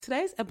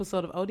Today's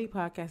episode of OD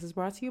Podcast is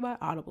brought to you by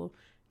Audible.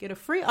 Get a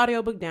free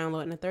audiobook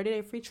download and a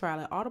 30-day free trial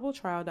at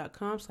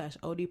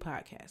audibletrial.com/OD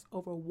Podcast.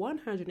 Over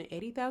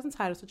 180,000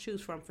 titles to choose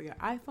from for your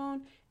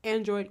iPhone,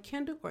 Android,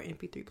 Kindle, or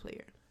MP3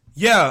 player.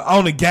 Yeah,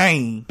 on the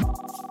game. All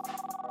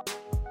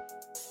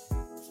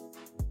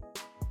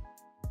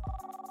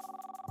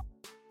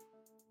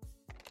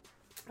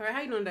right, how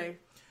you doing today?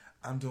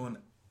 I'm doing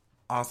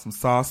awesome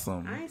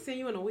sauceum. I ain't seen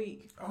you in a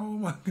week. Oh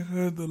my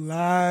God, the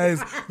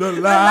lies. The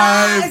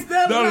lies.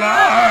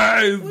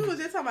 lies. We was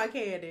just talking about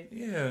Candy.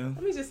 Yeah.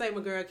 Let me just say my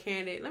girl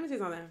Candy. Let me say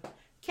something.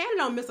 Candy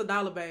don't miss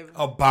 $1, baby.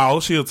 A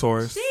ball, she a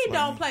Taurus. She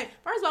don't play.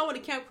 First of all, I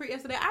went to Camp Creek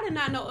yesterday. I did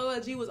not know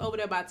OLG was over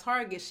there by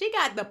Target. She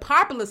got the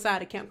popular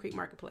side of Camp Creek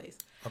Marketplace.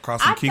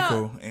 Across from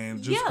Kiko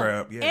and Juice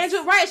Crab. Yes. And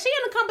right, she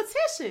in the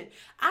competition.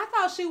 I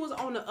thought she was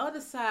on the other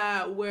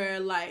side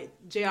where like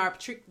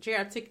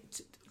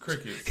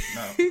Crickets.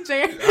 No.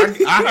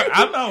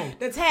 I know.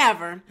 The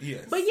tavern.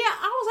 Yes. But yeah,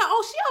 I was like,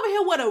 oh, she over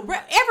here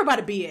where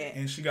everybody be at.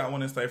 And she got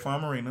one in State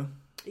Farm Arena.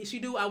 She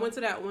do. I went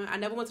to that one. I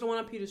never went to the one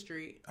on Peter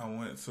Street. I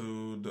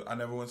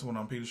never went to one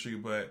on Peter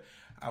Street, but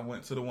I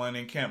went to the one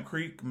in Camp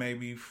Creek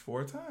maybe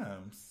 4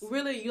 times.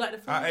 Really? You like the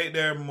food? I ate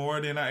there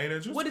more than I ate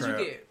at Juice What did Crab.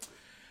 you get?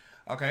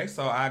 Okay,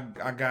 so I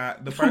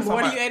got the first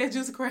more time than you ate at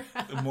Juice Crab.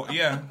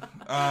 Yeah.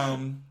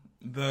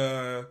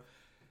 The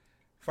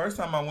first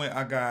time I went,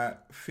 I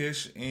got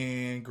fish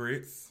and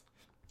grits.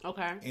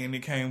 Okay. And it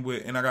came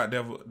with, and I got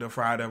the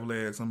fried devil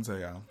eggs. Let me tell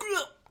y'all.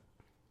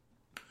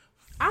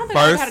 I don't think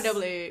I had a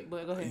double egg,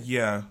 but go ahead.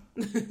 Yeah.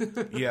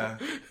 Yeah.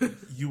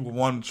 You will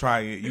want to try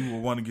it. You will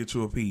want to get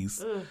you a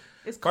piece.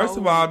 It's cold. First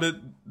of all,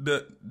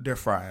 they're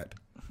fried.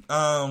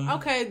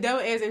 Okay,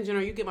 devil eggs in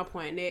general, you get my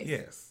point. Next.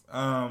 Yes.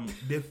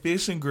 The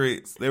fish and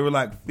grits, they were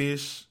like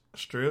fish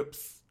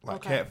strips,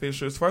 like catfish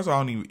strips. First of all,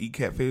 I don't even eat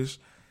catfish.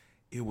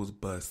 It was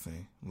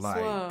busting. Like,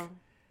 Swell.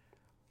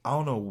 I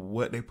don't know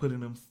what they put in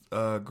them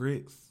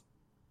grits.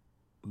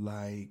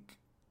 Like,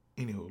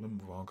 anywho, let me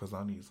move on because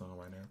I need some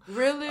right now.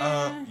 Really?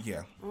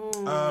 Yeah.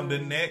 The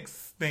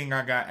next thing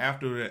I got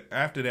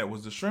after that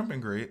was the shrimp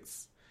and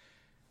grits.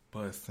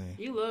 Busting.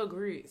 You love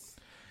grits.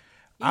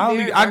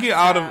 I get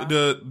out of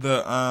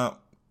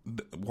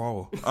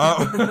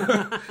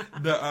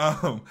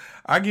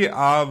I get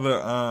all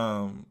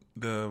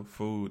the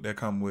food that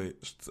come with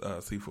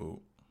seafood.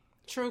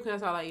 True, because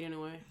that's all I eat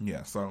anyway.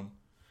 Yeah, so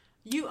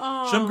you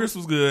shrimp grits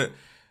was good.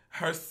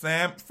 Her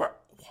forgot.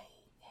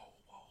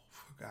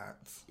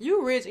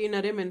 You rich eating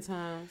that many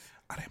times.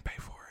 I didn't pay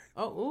for it.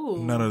 Oh,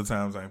 ooh. None of the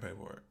times I didn't pay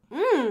for it.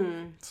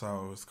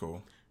 So it's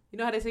cool. You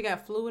know how they say you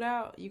got fluid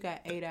out? You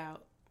got 8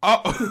 out. Oh.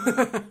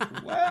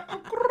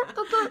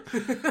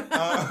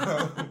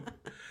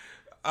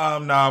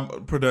 Nah,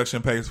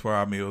 production pays for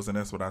our meals, and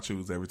that's what I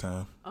choose every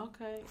time.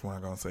 Okay. I'm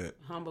not gonna say it.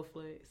 Humble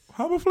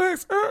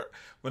flex.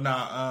 But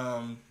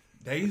nah,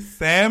 they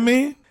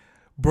salmon,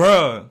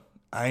 bruh.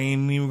 I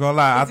ain't even gonna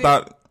lie. I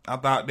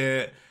thought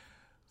that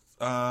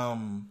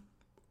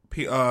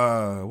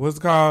what's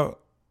it called?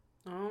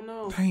 I don't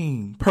know.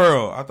 Dang,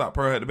 Pearl. I thought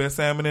Pearl had the best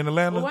salmon in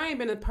Atlanta. Well, I ain't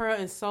been to Pearl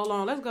in so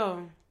long. Let's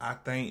go. I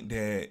think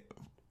that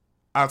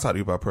I'll talk to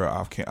you about Pearl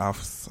off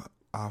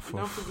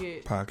Don't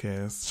forget.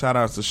 Podcast. Shout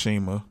out to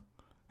Shima.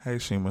 Hey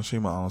Shima.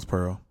 Shima owns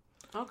Pearl.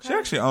 Okay. She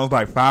actually owns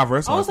like 5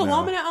 restaurants. Oh, it's a now.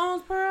 woman that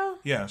owns Pearl?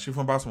 Yeah, she's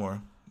from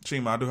Baltimore.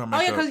 Shima, I do her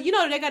makeup. Oh yeah, because you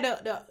know they got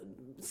the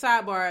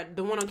sidebar,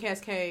 the one on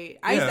Cascade.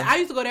 I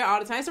used to go there all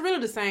the time. It's really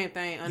the same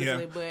thing, honestly.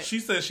 Yeah. But she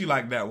said she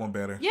liked that one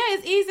better. Yeah,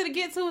 it's easy to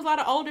get to. It's a lot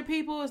of older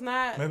people. It's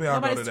not. Maybe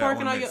I'll go to that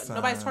one next time.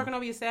 Nobody's twerking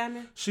over your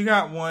salmon. She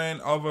got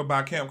one over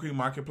by Camp Creek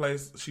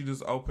Marketplace. She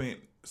just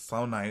opened.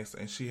 So nice,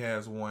 and she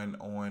has one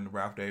on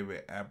Ralph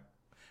David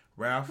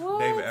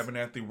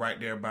Abernathy right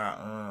there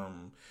by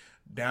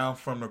down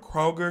from the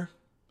Kroger,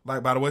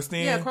 like by the West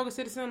End. Yeah, Kroger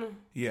City Center.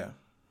 Yeah.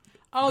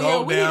 Oh Go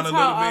yeah, we down need to a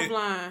talk little bit.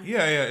 offline.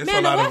 Yeah. It's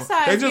Man, a lot the of West them.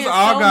 Side They is just getting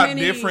all so got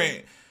many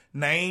different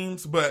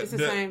names, but It's the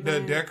same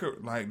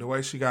thing. the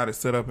way she got it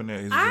set up in there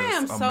is I just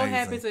am so amazing.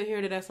 happy to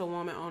hear that that's a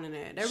woman owning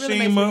that. That really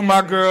makes me Shima, happy.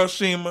 my girl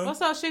Shima.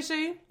 What's up,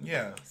 Shishi?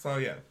 Yeah. So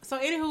yeah. So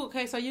anywho,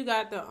 okay, so you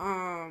got the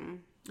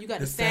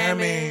The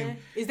salmon.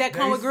 Is that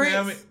come with grits?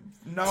 Salmon.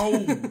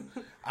 No.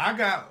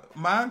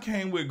 Mine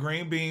came with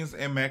green beans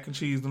and mac and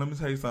cheese. And let me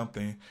tell you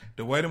something.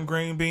 The way them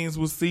green beans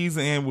was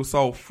seasoned and was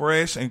so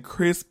fresh and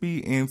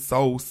crispy and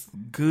so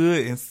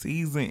good and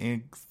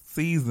seasoned.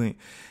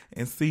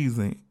 And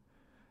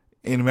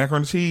the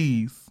macaroni and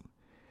cheese.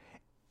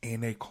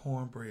 And they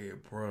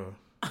cornbread, bro.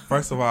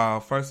 First of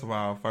all,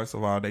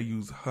 they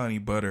use honey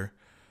butter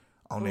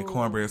on their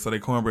cornbread. So their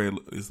cornbread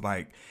is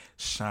like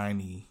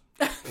shiny.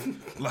 I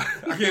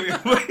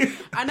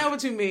know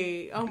what you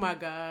mean. Oh my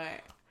God.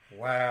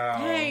 Wow.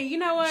 Hey, you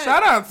know what?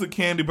 Shout out to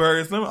Candy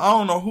Birds. I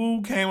don't know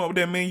who came up with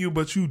that menu,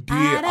 but you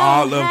did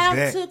all of that. I don't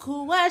have to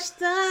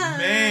question.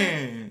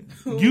 Man,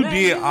 you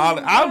did all.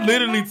 I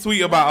literally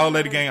tweet about Old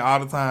Lady Gang all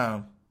the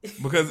time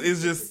because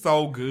it's just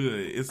so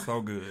good. It's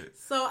so good.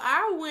 So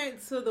I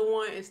went to the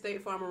one in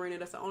State Farm Arena.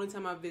 That's the only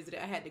time I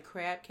visited. I had the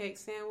crab cake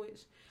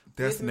sandwich.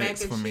 That's with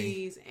next mac and for me.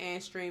 cheese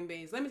and string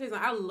beans. Let me tell you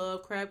something. I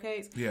love crab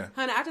cakes. Yeah.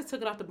 Honey, I just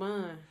took it off the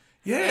bun.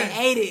 Yeah. And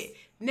ate it.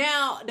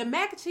 Now, the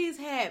mac and cheese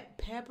had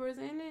peppers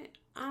in it.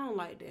 I don't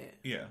like that.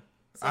 Yeah.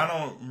 So, I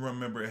don't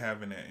remember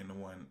having that in the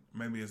one.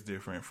 Maybe it's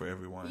different for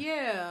everyone.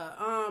 Yeah.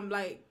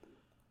 Like,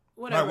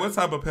 whatever. Like, what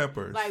type of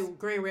peppers? Like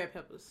green red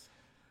peppers.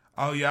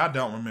 Oh, yeah, I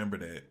don't remember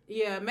that.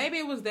 Yeah, maybe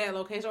it was that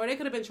location. Or they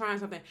could have been trying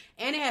something.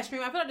 And it had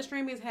string. I feel like the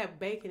string beans had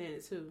bacon in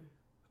it, too.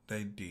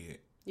 They did.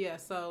 Yeah,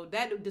 so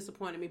that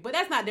disappointed me. But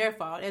that's not their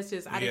fault. That's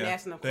just, I didn't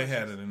ask them no questions. They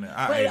had it in there.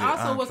 But it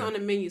also was on the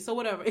menu, so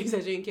whatever. He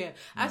said you didn't care.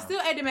 No. I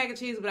still ate the mac and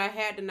cheese, but I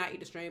had to not eat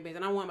the string beans.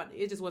 And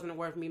it just wasn't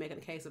worth me making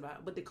a case about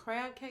it. But the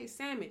crab cake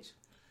sandwich.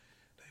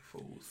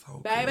 Food so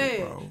baby.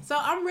 Good, bro. So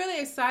I'm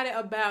really excited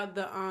about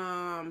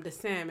the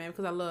salmon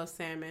because I love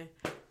salmon.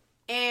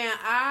 And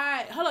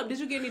hold up, did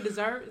you get any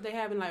dessert? They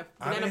having like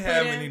banana I didn't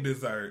have any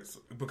desserts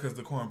because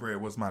the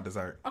cornbread was my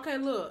dessert. Okay,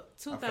 look,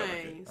 two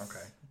things. Like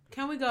okay.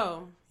 Can we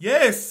go?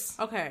 Yes.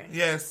 Okay.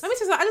 Yes. Let me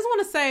just. I just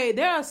want to say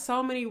there are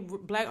so many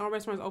black-owned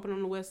restaurants open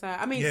on the West Side.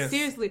 I mean,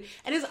 seriously,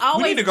 and it's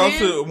always. We need to go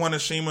to one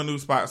of Shima new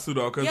spots too,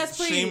 though,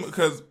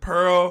 because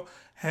Pearl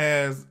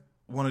has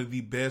one of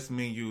the best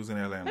menus in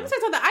Atlanta. Let me tell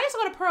you something. I used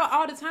to go to Pearl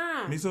all the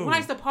time. Me too. When I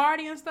used to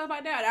party and stuff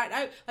like that.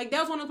 I like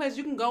that was one of the places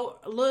you can go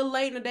a little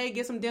late in the day,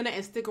 get some dinner,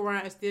 and stick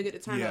around and still get the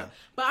turn up.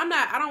 But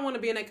I don't want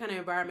to be in that kind of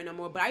environment no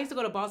more. But I used to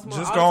go to Baltimore.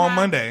 Just all go the on time.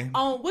 Monday.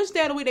 On which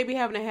day of the week they be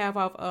having a half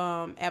off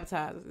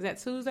appetizers? Is that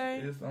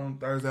Tuesday? It's on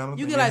Thursday. I don't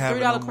you think get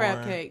like $3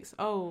 crab cakes.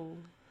 Oh,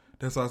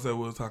 that's why I said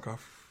we'll talk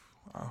off.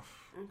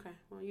 Okay,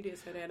 well you did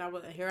say that,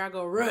 and here I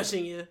go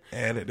rushing you.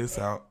 Edit this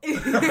out.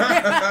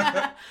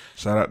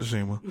 Shout out to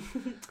Shima.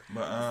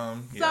 But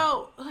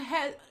So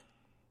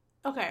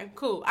okay,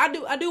 cool.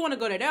 I do want to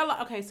go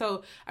there.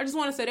 So I just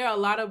want to say there are a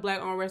lot of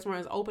black-owned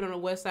restaurants open on the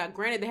West Side.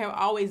 Granted, there have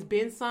always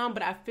been some,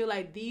 but I feel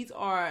like these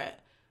are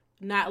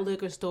not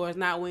liquor stores,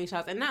 not wing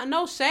shops, and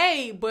no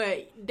shade,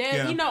 but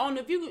you know,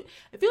 if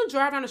you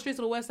drive down the streets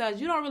of the West Side,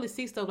 you don't really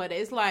see stuff like that.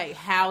 It's like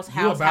house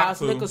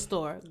liquor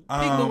store,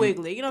 Piggly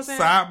Wiggly. You know what I'm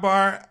saying?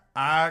 Sidebar.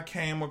 I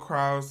came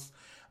across,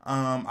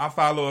 I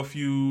follow a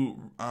few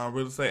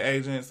real estate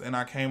agents, and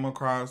I came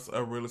across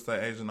a real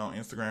estate agent on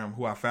Instagram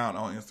who I found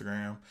on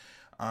Instagram.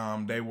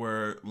 They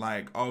were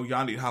like, oh,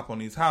 y'all need to hop on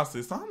these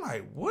houses. So I'm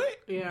like, what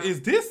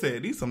is this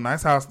at? These some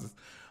nice houses.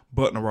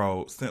 Butner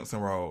Road,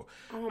 Simpson Road.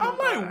 Oh I'm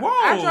like, God. whoa.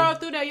 I drove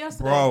through that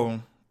yesterday.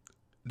 Bro,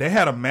 they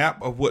had a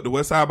map of what the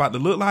West Side about to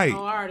look like.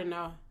 Oh, I already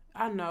know.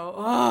 I know.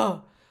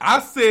 Oh. I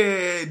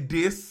said,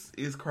 this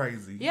is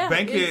crazy. Yeah,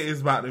 Bankhead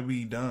is about to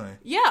be done.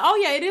 Yeah, oh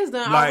yeah, it is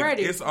done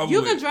already. It's over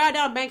you can drive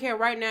down Bankhead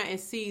right now and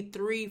see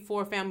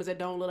 3-4 families that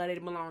don't look like they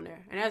belong there.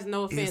 And that's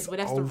no offense, but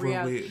that's the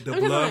reality. The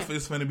bluff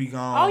is finna be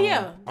gone. Oh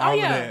yeah. All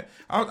of that.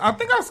 I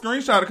think I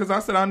screenshotted it because I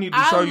said I need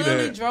to show you that. I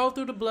literally drove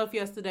through the bluff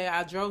yesterday.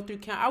 I drove through,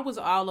 I was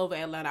all over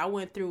Atlanta. I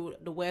went through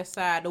the West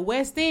Side, the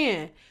West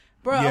End.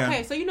 Bro,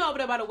 okay, so you know over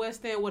there by the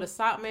West End where the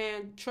Sock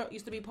Man truck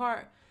used to be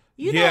parked?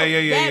 You know,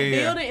 that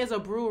building is a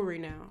brewery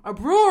now. A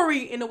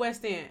brewery in the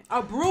West End.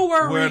 A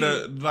brewery. Where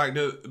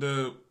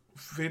the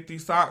 50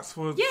 Socks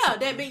was. Yeah,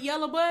 that big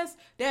yellow bus.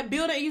 That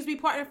building used to be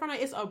parked in front of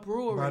it. It's a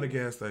brewery. By the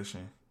gas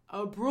station.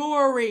 A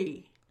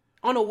brewery.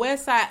 On the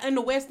West Side, in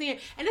the West End.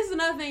 And this is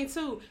another thing,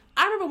 too.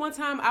 I remember one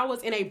time I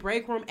was in a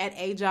break room at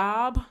a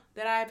job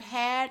that I've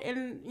had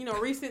in,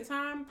 recent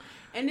time.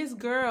 And this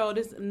girl,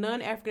 this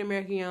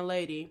non-African-American young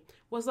lady,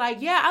 was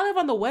like, yeah, I live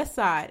on the West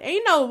Side. And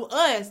you know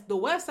us, the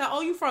West Side.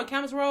 Oh, you from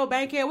Campus Road,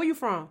 Bankhead? Where you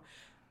from?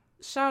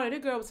 Shawty, this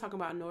girl was talking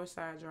about North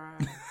Side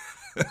Drive.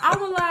 I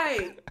was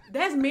like,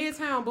 that's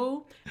Midtown,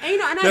 boo. And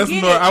and I get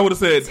it. I would have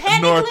said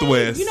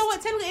Northwest. You know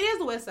what? Technically, it is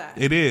the West Side.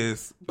 It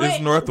is.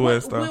 It's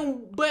Northwest,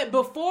 though. But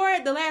before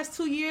the last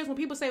 2 years, when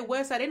people say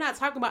West Side, they're not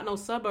talking about no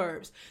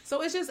suburbs.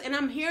 So it's just, and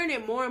I'm hearing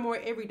it more and more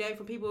every day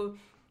from people.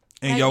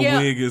 And your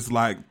wig is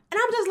like, and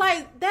I'm just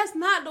like, that's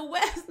not the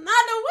West Side.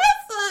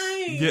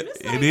 Yeah,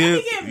 it is.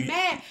 I get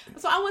mad.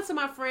 So I went to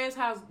my friend's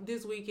house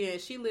this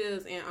weekend. She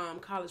lives in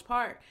College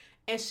Park.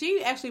 And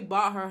she actually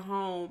bought her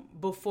home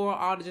before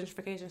all the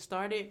gentrification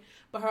started.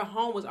 But her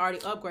home was already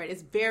upgraded.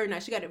 It's very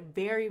nice. She got it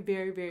very,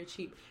 very, very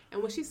cheap.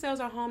 And when she sells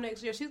her home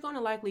next year, she's going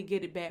to likely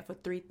get it back for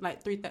three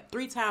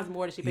times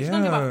more than she paid. She's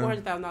going to get about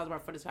 $400,000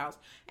 worth for this house.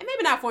 And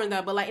maybe not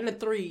 $400,000, but like in the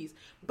threes.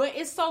 But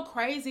it's so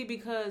crazy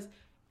because,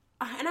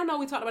 and I know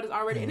we talked about this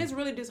already, and it's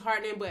really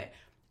disheartening, but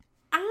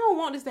I don't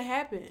want this to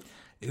happen.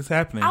 It's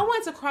happening. I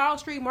went to Crowd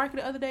Street Market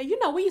the other day.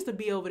 We used to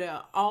be over there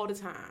all the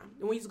time.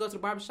 And we used to go to the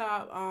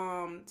barbershop,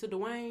 to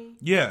Dwayne.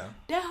 Yeah.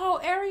 That whole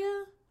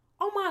area,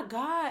 oh my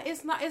God.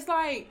 It's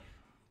like...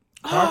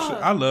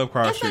 I love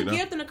Crowd Street. It's a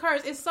gift and a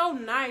curse. It's so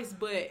nice,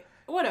 but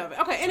whatever.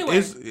 Okay, anyway.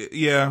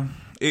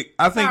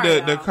 I think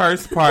the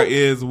curse part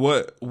is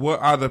what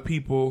are the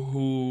people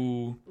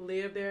who...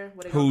 live there?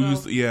 Where they who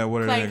used to,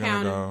 where Clay are they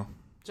going to go?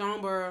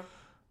 Jonesboro.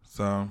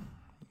 So...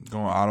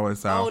 going all the way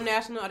south. Old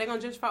National. Are they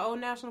going to gentrify Old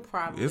National?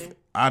 Probably.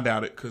 I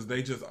doubt it because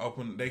they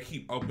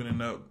keep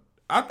opening up.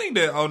 I think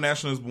that Old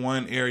National is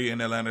one area in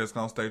Atlanta that's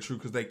going to stay true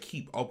because they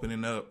keep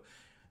opening up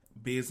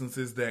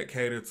businesses that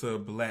cater to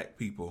black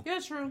people. Yeah,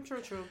 true.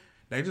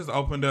 They just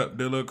opened up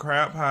the little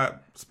crab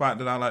pot spot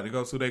that I like to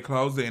go to. They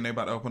closed it and they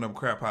about to open up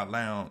Crab Pot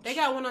Lounge. They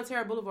got one on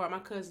Terra Boulevard. My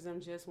cousins them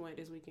just went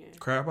this weekend.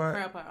 Crab Pot?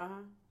 Crab Pot,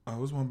 Oh,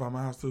 there's one by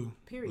my house too.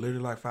 Period.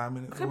 Literally like 5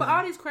 minutes. Okay, but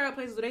all these crab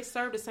places, do they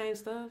serve the same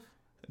stuff?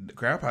 The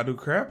Crab Pot,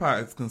 Crab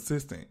Pot is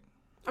consistent.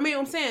 I mean,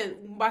 I'm saying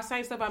by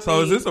same stuff I mean.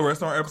 So is this a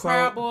restaurant episode?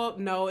 Crab Boil?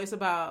 No, it's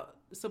about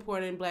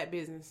supporting black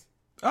business.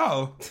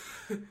 Oh.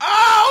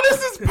 Oh,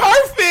 this is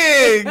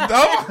perfect.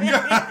 Oh my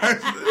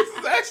gosh. This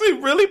is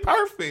actually really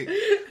perfect.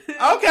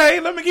 Okay,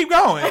 let me keep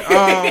going.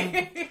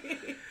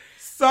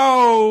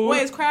 So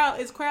wait, is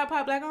Crab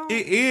Pot black owned?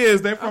 It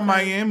is. They're from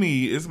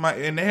Miami.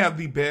 And they have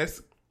the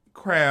best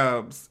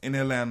crabs in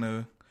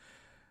Atlanta.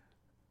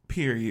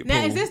 Period.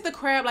 Now, is this the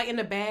crab like in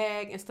the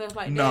bag and stuff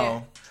like that?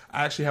 No.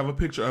 I actually have a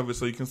picture of it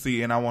so you can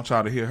see, and I want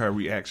y'all to hear her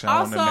reaction.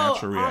 Also, on the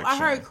natural reaction. I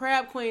heard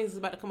Crab Queens is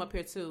about to come up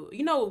here too.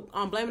 You know,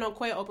 Blame It on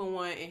Quay opened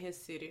one in his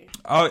city.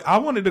 Oh, I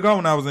wanted to go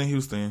when I was in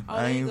Houston. Oh,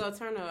 there you go.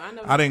 Turn up.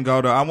 I didn't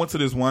go though. I went to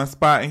this one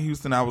spot in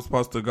Houston. I was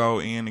supposed to go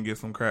in and get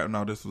some crab.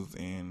 No, this was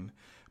in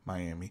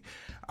Miami.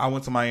 I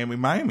went to Miami.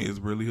 Miami is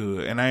really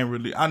hood, and I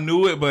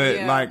knew it, but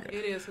it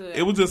is hood.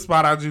 It was just a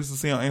spot I used to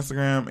see on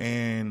Instagram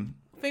and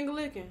finger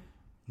licking.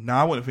 No,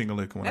 I wouldn't finger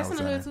licking when That's I was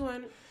in the hood there. too,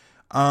 ain't it?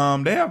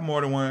 They have more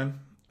than one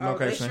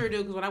location. They sure do.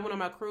 Because when I went on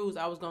my cruise,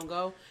 I was gonna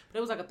go, but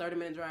it was like a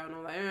 30-minute drive, and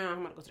I'm like,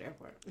 I'm gonna go to the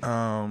airport.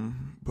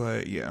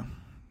 But yeah.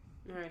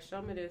 All right,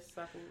 show me this.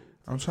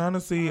 I'm trying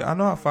to see. I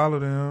know I follow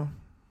them.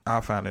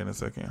 I'll find it in a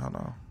second. Hold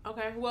on.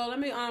 Okay. Well, let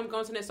me go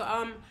into this.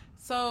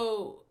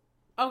 So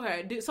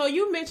okay. So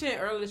you mentioned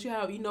earlier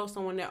that you know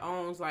someone that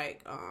owns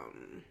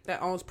that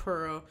owns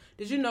Pearl.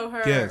 Did you know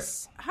her?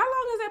 Yes. How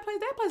long is that place?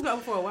 That place been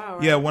open for a while,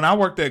 right? Yeah. When I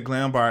worked at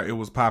Glam Bar, it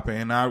was popping,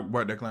 and I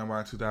worked at Glam Bar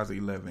in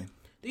 2011.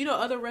 Do you know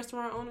other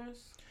restaurant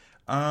owners?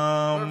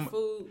 Or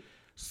food?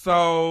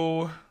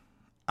 So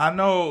I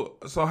know.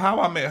 So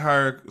how I met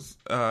her?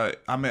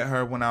 I met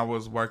her when I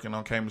was working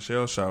on K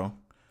Michelle show.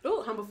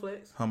 Ooh, Humble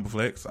Flex. Humble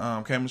Flex.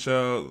 K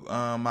Michelle,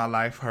 My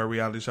Life, her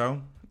reality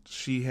show.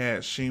 She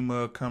had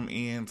Shima come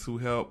in to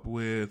help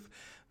with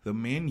the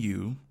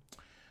menu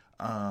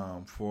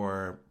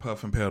for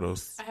Puff and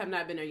Pedals. I have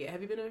not been there yet.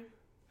 Have you been there?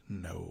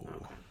 No.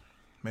 Okay.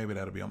 Maybe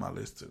that'll be on my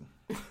list too.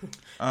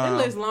 That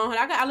list long.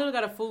 I literally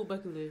got a food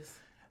bucket list.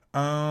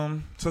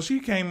 So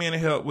she came in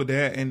and helped with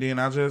that, and then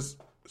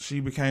she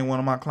became one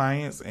of my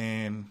clients,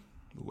 and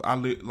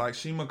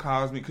Shima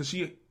calls me because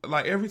she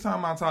every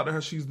time I talk to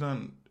her, she's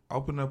done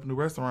opening up a new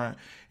restaurant,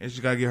 and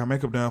she got to get her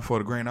makeup done for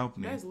the grand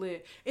opening. That's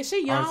lit. Is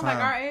she young, like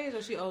our age, or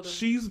is she older?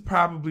 She's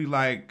probably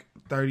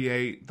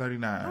 38,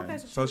 39. Okay,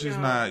 so she's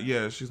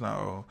young. She's not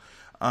old.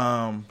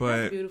 But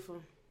that's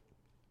beautiful.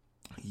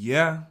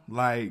 Yeah,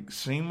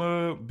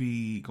 Shima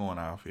be going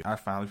off here. I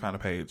finally found a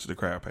page, the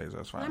crab page.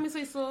 That's fine. Let me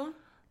see, so.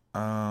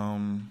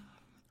 I'm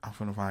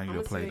finna find you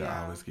a plate that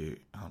I always get.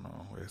 I don't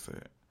know where it's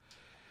at.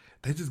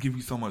 They just give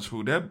you so much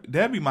food.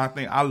 That'd be my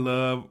thing. I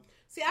love.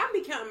 See, I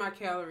be counting my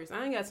calories.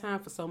 I ain't got time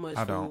for so much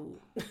food. Don't.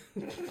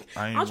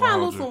 I'm trying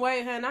to lose some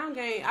weight,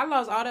 honey. I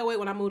lost all that weight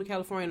when I moved to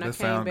California and I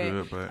came back.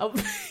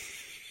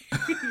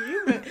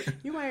 Good, but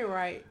you ain't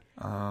right.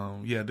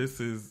 Yeah, this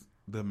is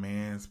the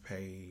man's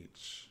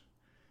page.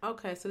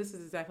 Okay, so this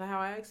is exactly how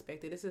I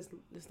expected.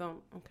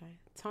 Okay.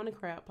 Tony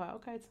Crab Pot.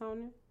 Okay,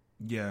 Tony.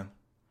 Yeah.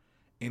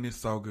 And it's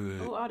so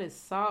good. Oh, all this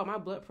salt. My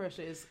blood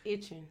pressure is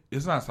itching.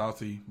 It's not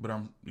salty, but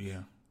I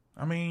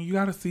mean, you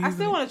gotta season it. I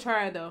still want to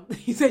try it, though.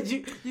 You said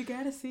you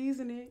gotta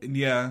season it.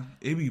 Yeah,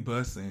 it be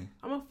busting.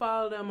 I'm gonna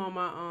follow them on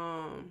my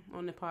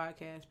on the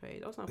podcast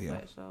page. Those on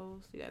flat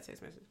shows. You got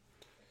text message.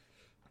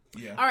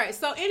 Yeah. All right.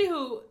 So,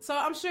 anywho,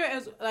 I'm sure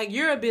as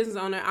you're a business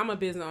owner, I'm a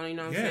business owner. You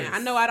know what I'm saying? I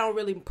know I don't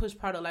really push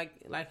product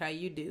like how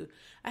you do.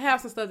 I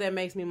have some stuff that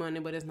makes me money,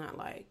 but it's not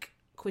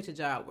quit your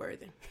job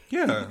worthy.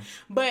 Yeah.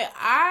 But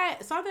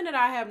something that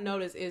I have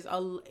noticed is I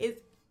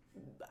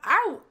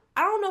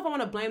don't know if I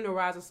want to blame the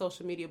rise of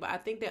social media, but I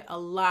think that a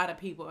lot of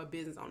people are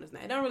business owners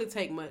now. It don't really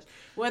take much.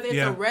 Whether it's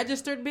a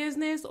registered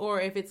business or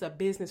if it's a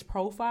business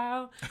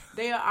profile,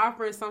 they are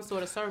offering some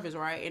sort of service,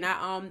 right? And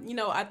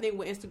I think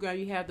with Instagram,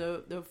 you have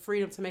the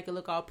freedom to make it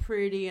look all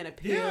pretty and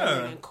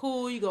appealing and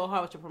cool. You go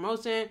hard with your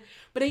promotion,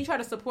 but then you try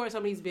to support some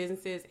of these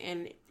businesses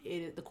and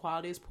the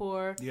quality is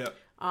poor. Yep.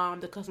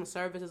 The customer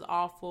service is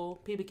awful.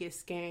 People get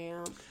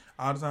scammed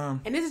all the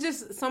time. And this is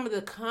just some of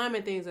the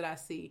common things that I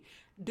see.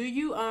 Do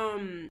you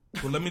Well,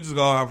 let me just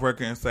go off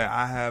record and say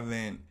I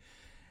haven't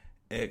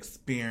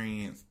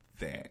experienced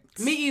that.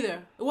 Me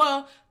either.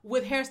 Well,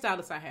 with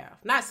hairstylists I have.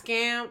 Not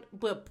scammed,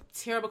 but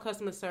terrible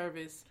customer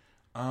service.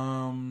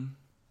 Yeah,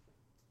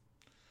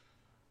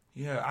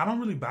 I don't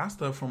really buy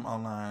stuff from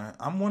online.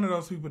 I'm one of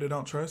those people that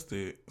don't trust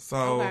it.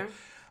 So,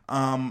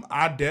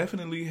 I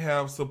definitely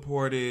have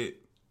supported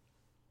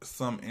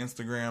some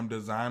Instagram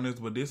designers,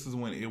 but this is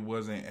when it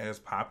wasn't as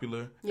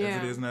popular as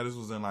it is now. This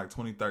was in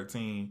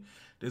 2013.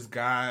 This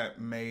guy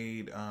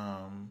made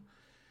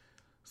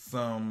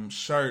some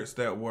shirts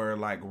that were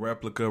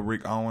replica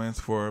Rick Owens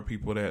for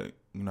people that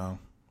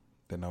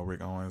that know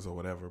Rick Owens or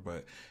whatever.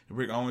 But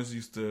Rick Owens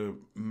used to,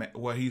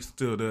 what he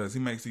still does, he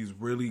makes these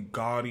really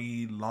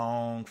gaudy,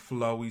 long,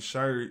 flowy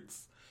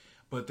shirts,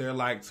 but they're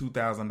like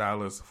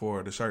 $2,000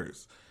 for the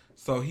shirts.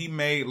 So he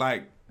made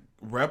like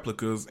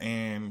replicas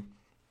and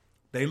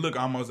they look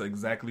almost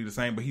exactly the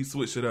same, but he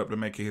switched it up to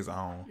make it his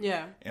own.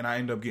 Yeah. And I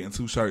ended up getting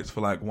 2 shirts for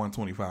like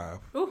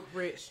 $125. Ooh,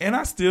 rich. And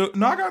I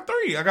got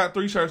 3. I got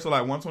 3 shirts for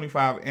like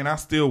 $125, and I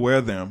still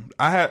wear them.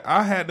 I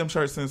had them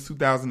shirts since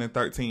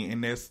 2013,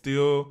 and they're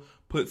still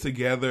put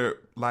together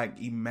like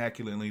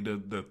immaculately.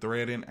 The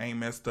threading ain't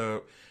messed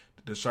up.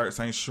 The shirts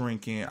ain't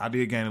shrinking. I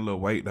did gain a little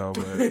weight though,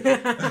 but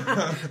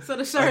so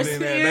the shirts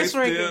is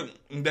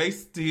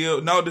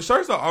shrinking. No, the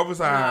shirts are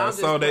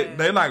oversized, No, so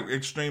they like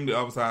extremely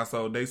oversized,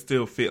 so they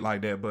still fit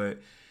like that,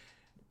 but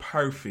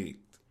perfect.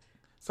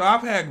 So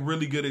I've had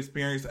really good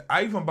experience.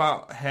 I even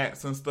bought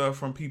hats and stuff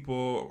from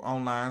people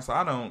online, so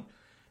I don't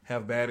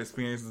have bad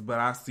experiences, but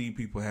I see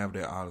people have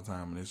that all the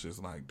time, and it's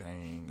just like,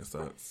 dang, it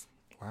sucks.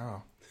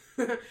 Wow.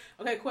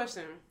 Okay,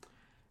 question.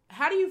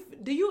 How do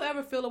you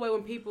ever feel away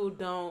when people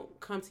don't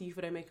come to you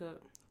for their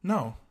makeup?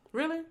 No.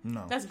 Really?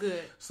 No. That's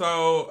good.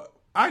 So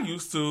I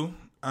used to.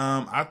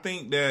 I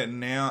think that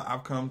now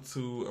I've come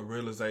to a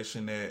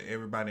realization that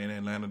everybody in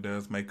Atlanta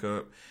does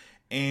makeup.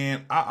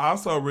 And I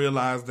also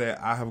realized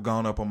that I have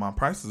gone up on my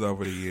prices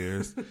over the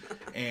years.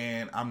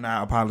 And I'm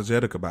not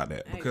apologetic about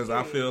that. Because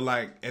I feel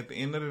like at the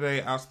end of the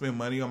day, I spend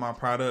money on my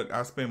product.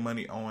 I spend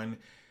money on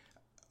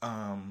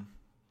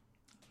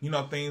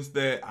things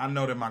that I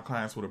know that my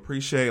clients would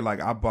appreciate.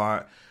 Like I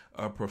bought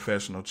a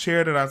professional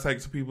chair that I take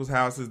to people's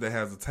houses that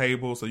has a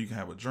table so you can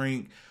have a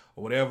drink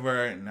or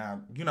whatever. And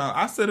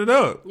I set it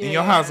up in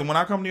your house. And when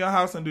I come to your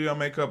house and do your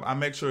makeup, I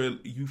make sure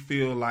you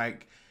feel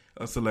like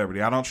a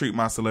celebrity. I don't treat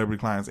my celebrity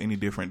clients any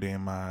different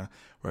than my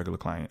regular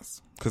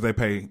clients because they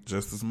pay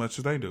just as much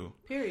as they do.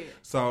 Period.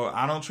 So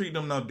I don't treat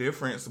them no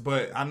difference.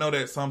 But I know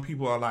that some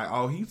people are like,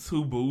 oh, he's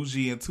too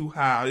bougie and too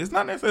high. It's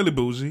not necessarily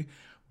bougie,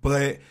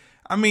 but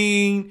I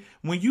mean,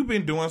 when you've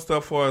been doing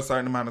stuff for a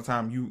certain amount of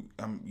time,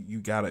 you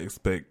gotta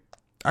expect.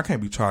 I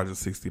can't be charging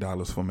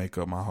 $60 for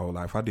makeup my whole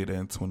life. I did that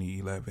in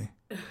 2011.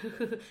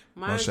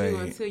 Mind you,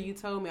 until you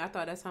told me, I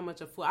thought that's how much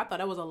a full. I thought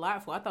that was a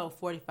lot for. I thought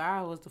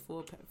 45 was the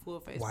full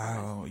face.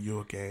 Wow, you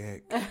a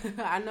gag.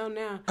 I know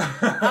now.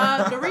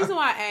 The reason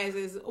why I asked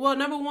is, well,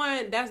 number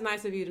one, that's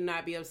nice of you to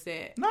not be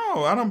upset.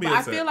 No, I don't be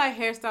upset. I feel like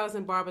hairstylists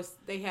and barbers,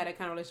 they had that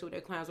kind of relationship with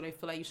their clients where they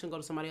feel like you shouldn't go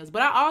to somebody else.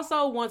 But I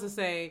also want to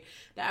say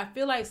that I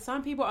feel like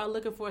some people are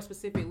looking for a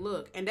specific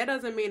look, and that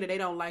doesn't mean that they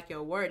don't like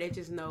your work. They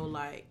just know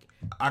like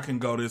I can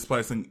go to this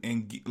place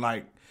and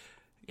like.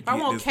 If I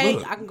want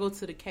cake, I can go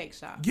to the cake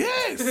shop.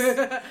 Yes.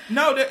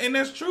 No, and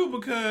that's true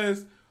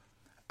because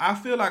I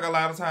feel like a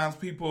lot of times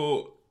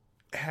people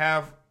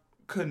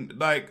couldn't,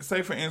 like,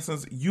 say for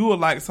instance, you will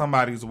like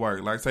somebody's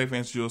work. Like, say for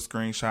instance, you'll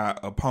screenshot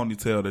a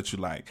ponytail that you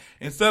like.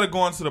 Instead of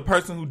going to the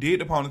person who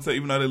did the ponytail,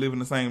 even though they live in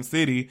the same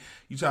city,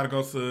 you try to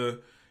go to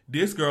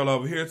this girl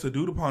over here to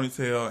do the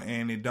ponytail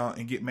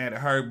and get mad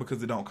at her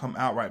because it don't come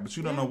out right. But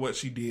you don't know what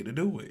she did to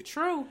do it.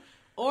 True.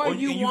 Or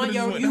you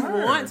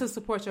want to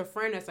support your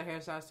friend that's a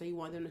hairstylist, so you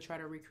want them to try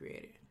to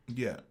recreate it.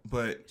 Yeah,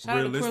 but shout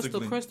realistically, out to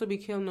Crystal. Crystal be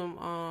killing them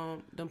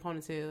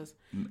ponytails.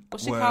 What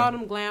she called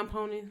them, glam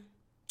pony.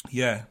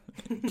 Yeah,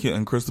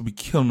 and Crystal be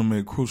killing them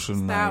at Crucial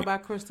Night. Styled by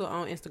Crystal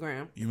on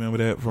Instagram. You remember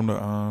that from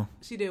the?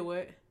 She did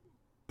what?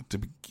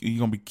 You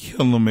gonna be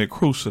killing them at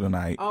Crucial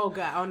tonight. Oh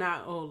God! Oh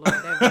not! Oh Lord!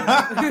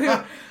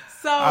 That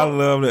so I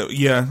love that.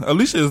 Yeah,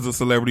 Alicia is the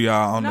celebrity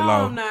on the low.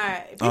 No, I'm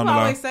not. People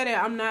always say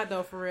that. I'm not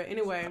though, for real.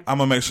 Anyway, I'm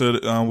gonna make sure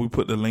that we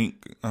put the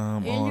link.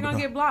 And you're gonna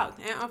get blocked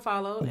and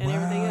unfollowed and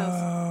everything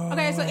else.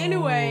 Okay, so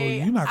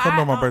anyway, you're not coming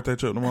on my birthday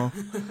trip no more.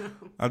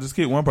 I just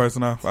kicked one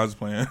person off. I was just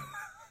playing.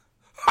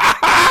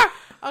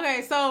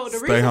 Okay, so the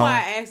reason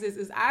why I ask this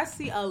is I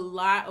see a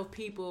lot of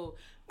people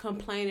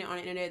complaining on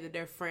the internet that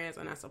their friends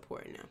are not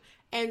supporting them,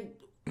 and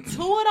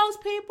two of those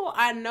people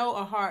I know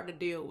are hard to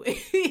deal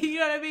with. You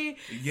know what I mean?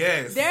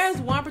 Yes. There's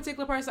one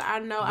particular person I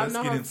know. I've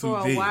known her for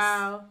a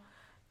while.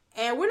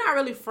 And we're not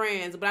really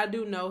friends, but I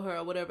do know her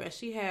or whatever. And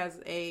she has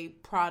a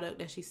product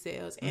that she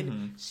sells.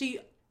 And she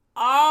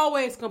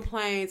always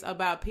complains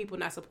about people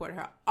not supporting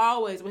her.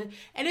 Always.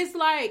 And it's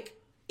like,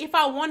 if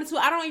I wanted to,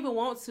 I don't even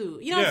want to.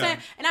 You know what I'm saying?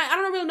 And I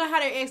don't really know how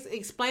to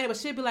explain it, but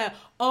she'd be like,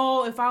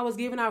 oh, if I was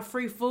giving out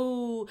free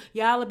food,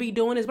 y'all would be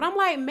doing this. But I'm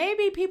like,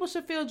 maybe people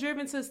should feel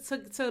driven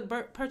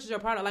to purchase your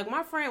product. Like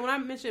my friend, when I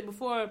mentioned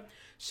before,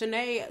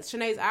 Shanae's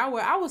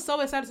Eyewear, I was so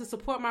excited to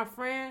support my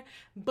friend.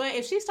 But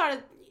if she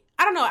started...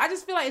 I don't know. I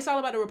just feel like it's all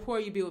about the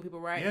rapport you build with people,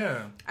 right?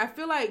 Yeah. I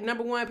feel like,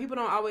 number one, people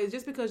don't always...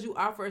 Just because you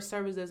offer a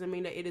service doesn't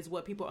mean that it is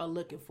what people are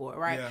looking for,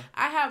 right? Yeah.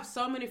 I have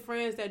so many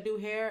friends that do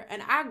hair,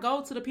 and I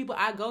go to the people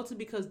I go to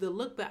because the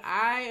look that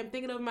I am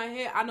thinking of in my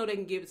head, I know they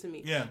can give it to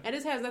me. Yeah. And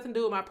this has nothing to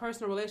do with my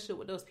personal relationship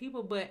with those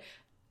people, but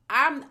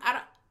I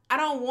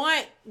don't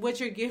want what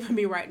you're giving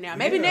me right now.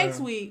 Maybe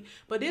next week,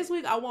 but this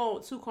week I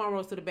want 2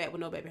 cornrows to the back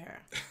with no baby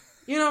hair.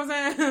 You know what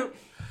I'm saying?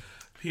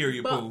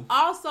 Period, but boo.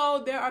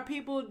 Also, there are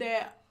people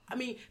that...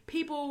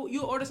 people,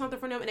 you order something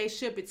from them and they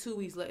ship it 2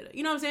 weeks later.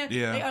 You know what I'm saying?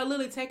 Yeah. They are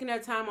literally taking their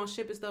time on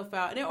shipping stuff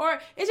out. Or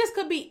it just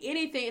could be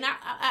anything. And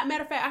I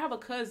matter of fact, I have a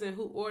cousin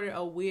who ordered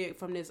a wig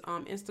from this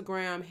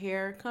Instagram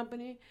hair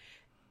company.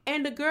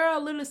 And the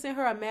girl literally sent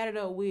her a matted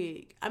up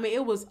wig. I mean,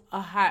 it was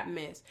a hot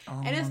mess.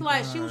 Oh and it's my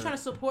like God. she was trying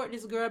to support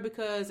this girl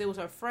because it was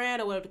her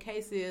friend or whatever the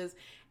case is.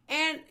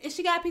 And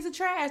she got a piece of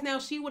trash. Now,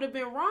 she would have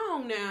been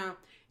wrong now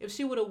if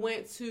she would have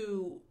went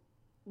to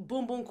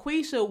Boom Boom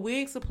Quisha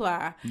Wig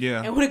Supply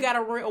and would have got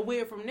a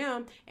wig from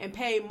them and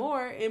paid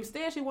more.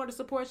 Instead, she wanted to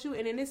support you,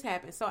 and then this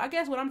happened. So I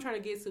guess what I'm trying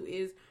to get to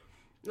is,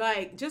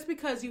 like, just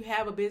because you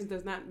have a business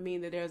does not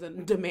mean that there's a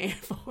demand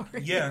for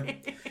it. Yeah,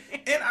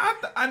 and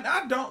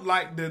I don't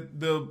like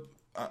the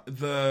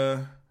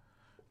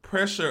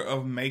pressure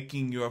of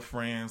making your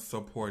friends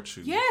support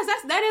you.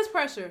 Yes, that is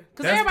pressure,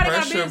 because everybody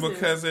got a business.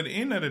 Because at the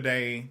end of the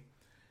day,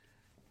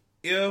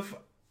 if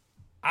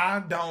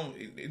I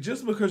don't,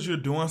 just because you're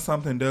doing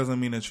something doesn't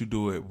mean that you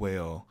do it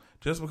well.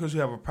 Just because you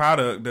have a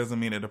product doesn't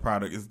mean that the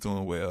product is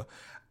doing well.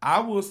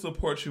 I will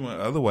support you in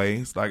other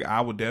ways. Like, I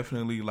would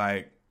definitely,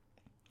 like,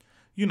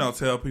 you know,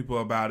 tell people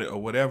about it or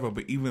whatever.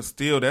 But even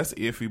still, that's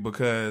iffy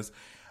because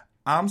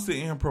I'm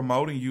sitting here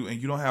promoting you and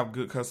you don't have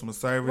good customer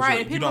service.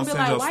 Right. You don't send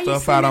like, your why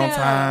stuff you out on that?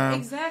 time.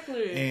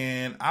 Exactly.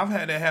 And I've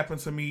had that happen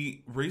to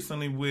me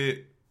recently with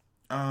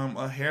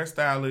a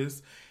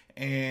hairstylist.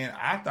 And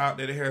I thought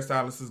that the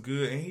hairstylist is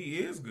good, and he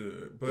is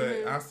good.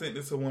 But I sent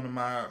this to one of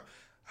my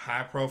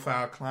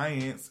high-profile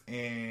clients,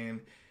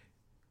 and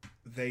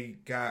they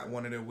got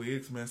one of their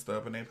wigs messed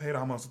up, and they paid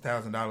almost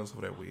 $1,000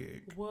 for that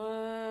wig.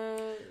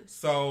 What?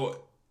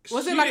 So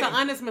was it like an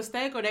honest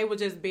mistake, or they were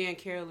just being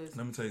careless?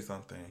 Let me tell you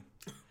something.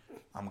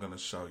 I'm gonna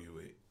show you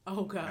it.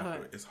 Oh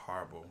God, it's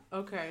horrible.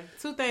 Okay,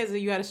 2 things that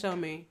you got to show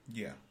me.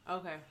 Yeah.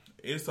 Okay.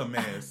 It's a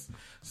mess.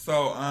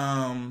 So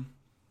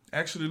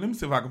actually, let me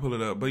see if I can pull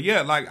it up. But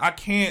yeah, like, I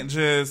can't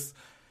just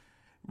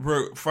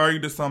refer you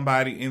to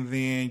somebody and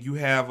then you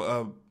have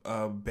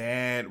a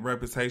bad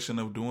reputation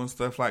of doing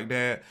stuff like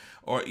that.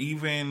 Or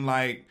even,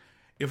 like,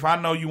 if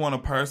I know you on a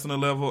personal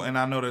level and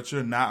I know that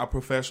you're not a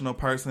professional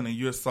person and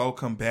you're so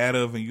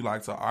combative and you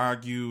like to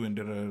argue and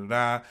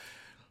da-da-da-da,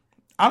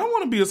 I don't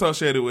want to be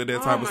associated with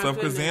that type of stuff,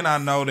 because then I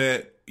know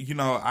that, you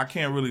know, I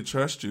can't really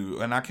trust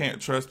you, and I can't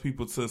trust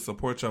people to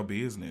support your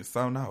business.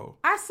 So no.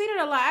 I see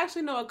that a lot. I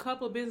actually know a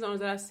couple of business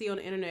owners that I see on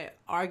the internet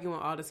arguing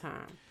all the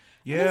time.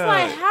 Yeah. And it's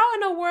like, how in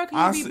the world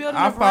can you be building a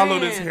brand? I follow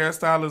this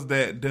hairstylist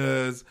that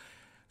does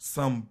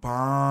some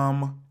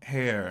bomb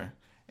hair.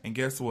 And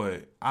guess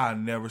what? I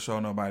never show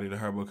nobody to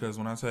her, because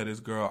when I tell this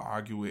girl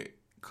argue with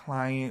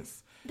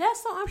clients,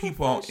 that's so unprofessional.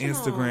 People on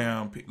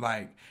Instagram,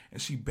 like,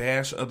 and she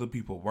bash other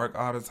people work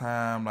all the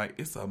time. Like,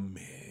 it's a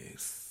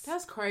mess.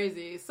 That's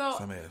crazy. So it's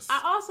a mess.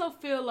 I also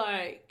feel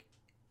like,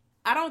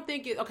 I don't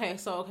think it. Okay,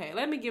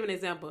 let me give an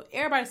example.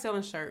 Everybody's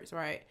selling shirts,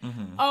 right?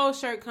 Mm-hmm. Oh,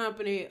 shirt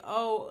company.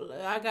 Oh,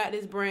 I got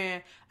this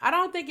brand. I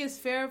don't think it's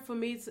fair for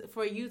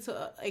you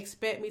to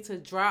expect me to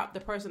drop the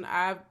person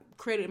I've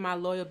created my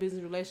loyal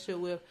business relationship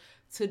with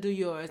to do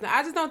yours. Now,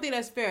 I just don't think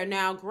that's fair.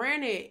 Now,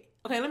 granted,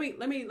 okay, let me.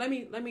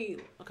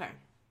 Okay,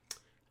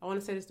 I want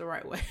to say this the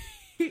right way.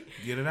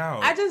 Get it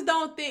out. I just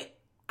don't think.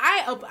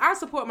 I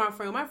support my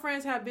friend. My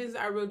friends have business.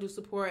 I really do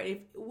support. If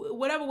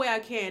whatever way I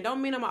can.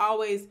 Don't mean I'm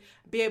always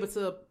be able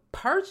to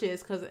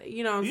purchase, because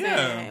you know what I'm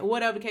saying.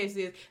 Whatever the case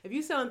is, if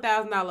you selling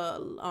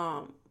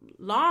 $1,000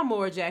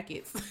 lawnmower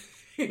jackets,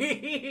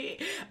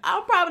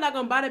 I'm probably not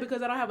gonna buy that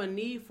because I don't have a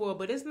need for it.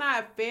 But it's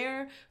not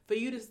fair for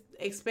you to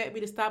expect me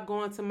to stop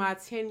going to my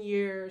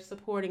 10-year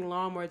supporting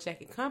lawnmower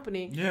jacket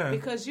company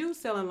because you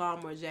selling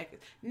lawnmower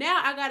jackets. Now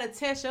I gotta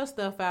test your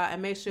stuff out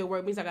and make sure it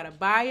works. Means I gotta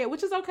buy it,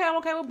 which is okay. I'm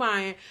okay with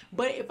buying.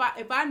 But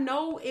if I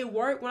know it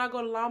worked when I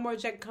go to lawnmower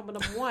jacket company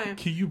number one,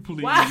 can you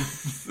please?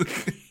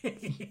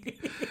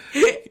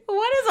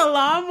 What is a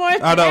lawnmower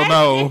jacket? I don't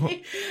know.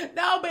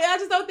 No, but I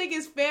just don't think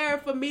it's fair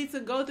for me to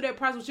go through that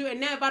process with you. And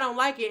now if I don't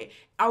like it,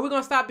 are we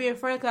gonna stop being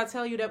friends because I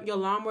tell you that your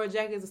lawnmower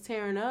jacket is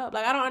tearing up?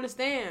 Like, I don't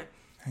understand.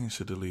 I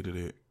should have deleted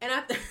it. And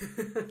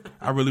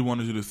I really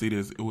wanted you to see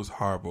this. It was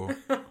horrible.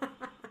 Damn.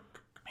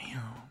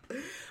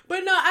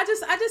 But no, I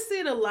just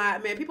see it a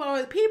lot, man. People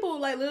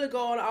like literally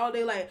go on all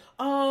day like,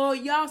 oh,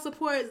 y'all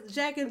support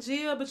Jack and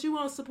Jill, but you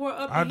won't support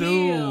Up the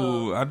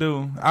Hill. I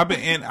do.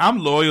 And I'm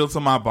loyal to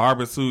my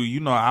barber too. You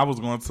know, I was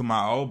going to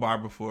my old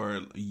barber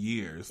for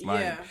years.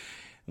 Like,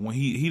 when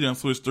he done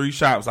switched 3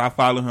 shops, I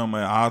follow him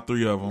at all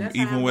 3 of them, that's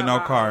even with no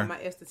car. My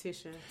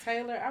esthetician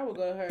Taylor, I would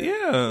go to her.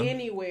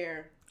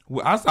 Anywhere.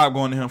 Well, I stopped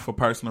going to him for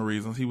personal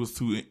reasons. He was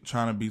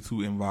trying to be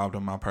too involved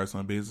in my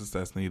personal business.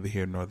 That's neither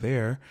here nor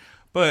there.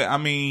 But I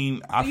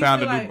mean, I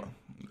found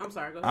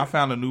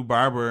a new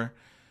barber,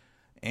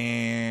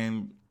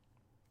 and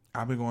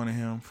I've been going to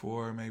him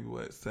for maybe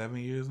 7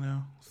 years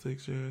now,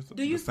 6 years.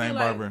 Do you feel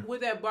like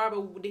with that barber,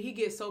 did he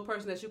get so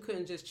personal that you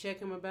couldn't just check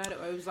him about it,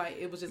 or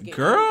it was just getting?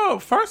 Girl,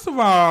 first of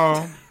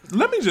all,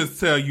 let me just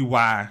tell you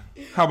why.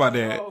 How about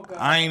that? Oh, God.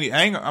 I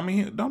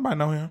mean, don't nobody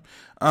know him. Is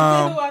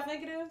that who I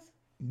think it is?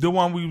 The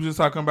one we were just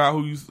talking about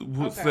who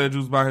said you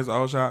was by his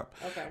old shop.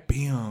 Okay.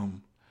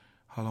 Bam.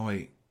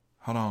 Hold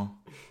on.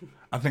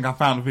 I think I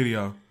found the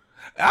video.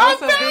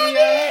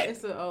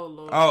 It's oh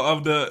Lord. Oh,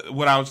 of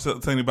what I was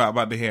telling you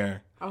about the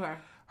hair. Okay.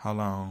 Hold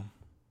on.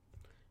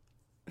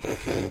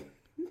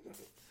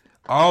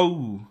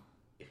 Oh.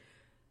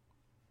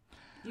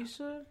 You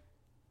sure?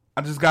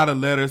 I just got a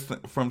letter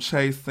from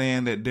Chase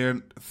saying that they're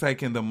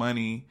taking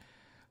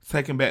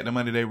back the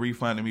money they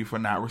refunded me for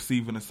not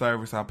receiving the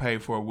service I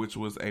paid for, which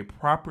was a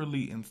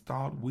properly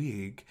installed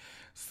wig.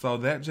 So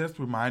that just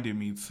reminded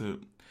me to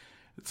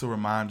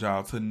remind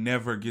y'all to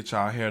never get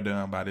y'all hair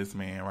done by this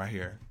man right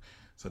here.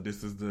 So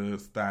this is the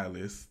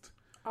stylist.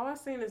 Oh, I've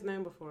seen his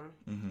name before.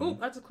 Mm-hmm.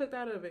 Oop, I just clicked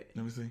out of it.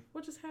 Let me see.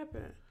 What just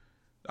happened?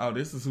 Oh,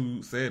 this is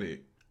who said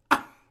it.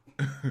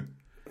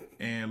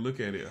 And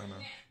look at it. Hold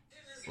on.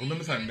 Oh, let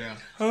me turn it down.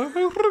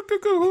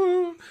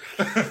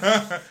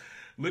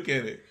 Look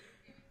at it.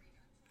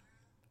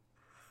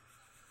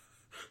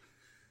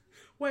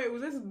 Wait,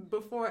 was this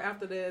before or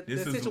after the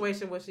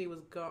situation where she was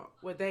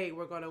where they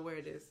were going to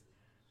wear this?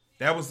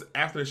 That was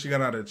after she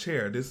got out of the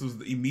chair. This was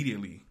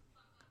immediately.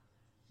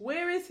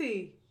 Where is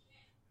he?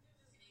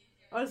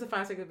 Oh, this is a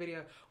 5-second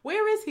video.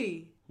 Where is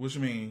he? What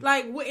you mean?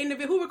 Like, in the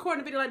who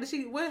recorded the video? Like,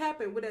 what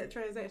happened with that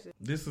transaction?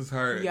 This is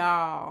her.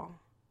 Y'all.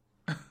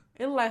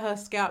 It looked like her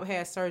scalp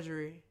had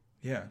surgery.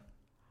 Yeah.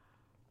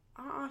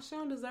 She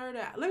don't deserve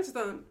that. Let me just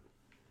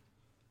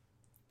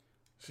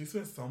she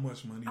spent so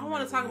much money. I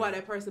want to talk about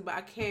that person, but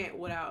I can't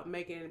without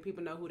making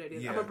people know who that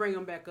is. Yeah. I'm going to bring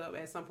them back up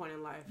at some point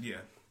in life. Yeah.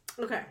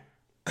 Okay.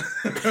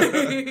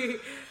 Okay.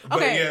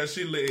 Yeah,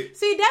 she lit.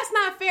 See, that's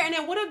not fair. And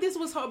then what if this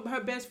was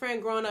her best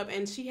friend growing up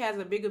and she has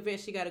a big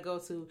event she got to go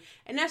to,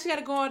 and now she got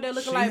to go out there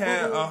looking like she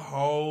had a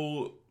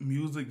whole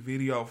music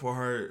video for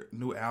her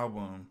new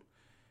album.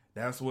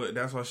 That's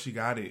why she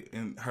got it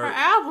in her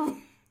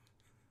album.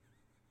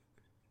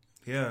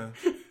 Yeah.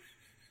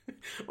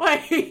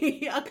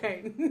 Wait.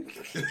 Okay.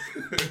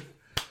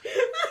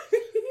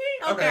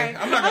 Okay,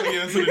 I'm not gonna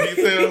get into the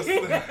details.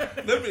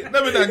 let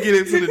me not get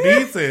into the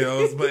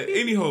details. But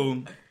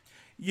anywho,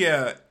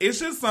 yeah, it's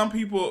just some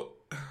people.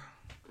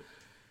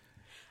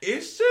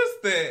 It's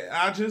just that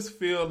I just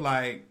feel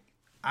like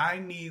I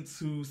need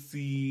to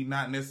see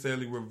not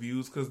necessarily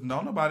reviews because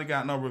nobody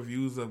got no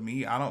reviews of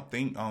me. I don't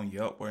think on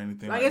Yelp or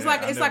anything. Like it's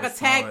like a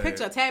tag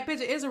picture. A tag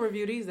picture is a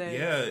review these days.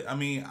 Yeah, I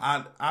mean,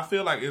 I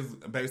feel like it's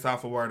based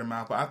off of word of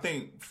mouth, but I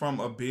think from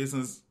a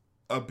business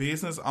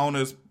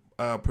owner's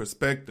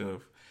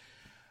perspective.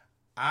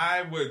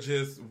 I would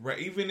just,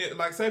 even if,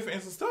 like, say for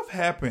instance, stuff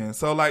happens.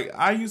 So, like,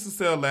 I used to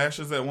sell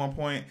lashes at one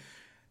point,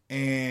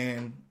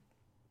 and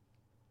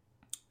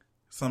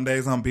some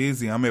days I'm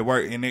busy, I'm at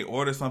work, and they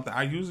order something.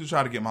 I usually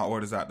try to get my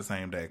orders out the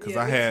same day, because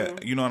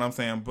you know what I'm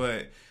saying?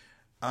 But,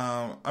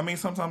 I mean,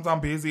 sometimes I'm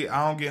busy,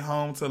 I don't get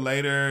home till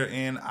later,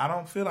 and I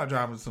don't feel like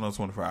driving to no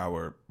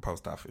 24-hour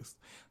post office.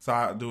 So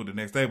I do it the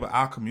next day, but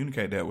I'll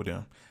communicate that with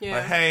them. Yeah.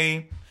 Like,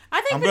 hey, I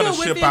think if you do it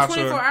within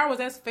 24 hours,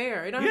 that's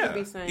fair. It don't have to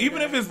be saying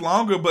even if it's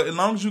longer, but as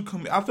long as you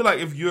I feel like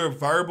if you're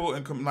verbal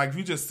and like if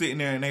you just sitting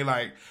there and they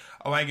like,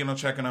 oh, I ain't getting no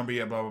tracking number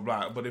yet, blah blah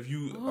blah. But if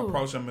you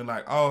approach them and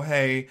like, oh,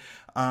 hey,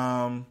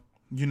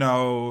 you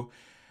know,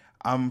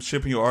 I'm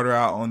shipping your order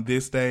out on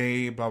this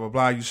day, blah blah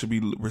blah. You should be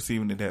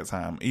receiving it that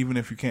time, even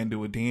if you can't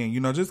do it then. You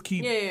know, just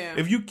keep. Yeah.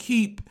 If you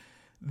keep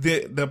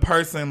the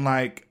person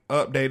like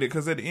updated,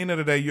 because at the end of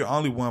the day you're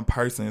only one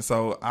person,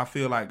 so I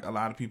feel like a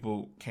lot of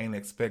people can't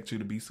expect you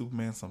to be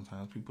Superman.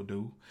 Sometimes people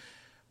do,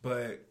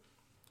 but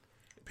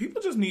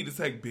people just need to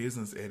take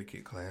business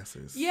etiquette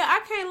classes. Yeah, I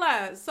can't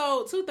lie.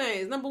 So 2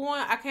 things. Number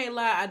 1, I can't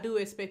lie, I do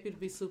expect you to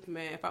be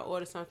Superman if I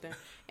order something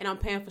and I'm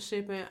paying for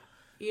shipping.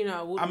 You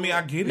know, I mean,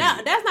 I get it.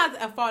 Now, that's not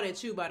a fault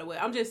at you, by the way.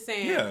 I'm just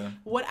saying,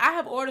 what I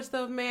have ordered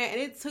stuff, man, and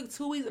it took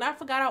 2 weeks, and I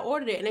forgot I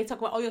ordered it. And they talk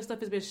about, oh, your stuff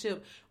has been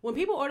shipped. When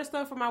people order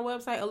stuff from my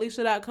website,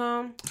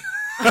 Alicia.com,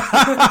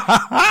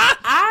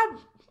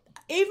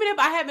 even if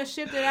I haven't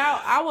shipped it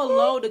out, I will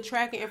load the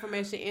tracking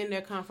information in their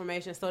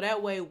confirmation. So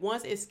that way,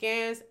 once it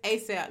scans,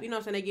 ASAP, you know what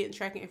I'm saying, they get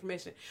tracking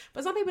information.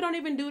 But some people don't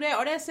even do that,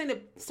 or they'll send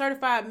it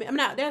certified,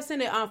 they'll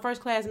send it first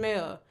class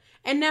mail.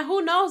 And now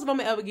who knows if I'm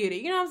going to ever get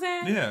it. You know what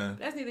I'm saying? Yeah.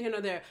 That's neither here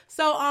nor there.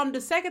 So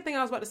the second thing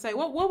I was about to say,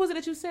 what was it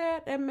that you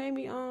said that made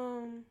me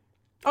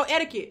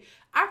etiquette.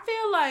 I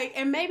feel like,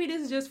 and maybe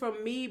this is just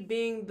from me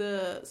being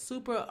the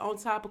super on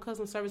top of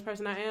customer service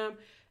person I am,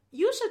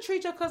 you should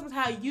treat your customers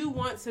how you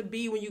want to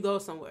be when you go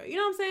somewhere. You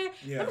know what I'm saying?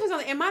 Yeah. Let me tell you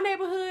something. In my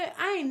neighborhood,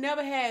 I ain't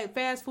never had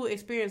fast food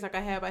experience like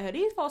I have out here.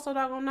 These folks so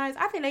doggone nice.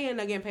 I think they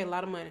end up getting paid a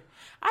lot of money.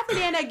 I think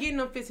they end up getting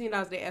them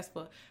 $15 they ask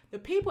for. The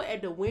people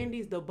at the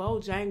Wendy's, the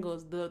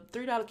Bojangles, the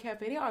 $3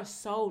 cafe, they are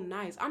so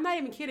nice. I'm not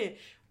even kidding.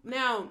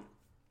 Now,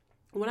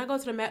 when I go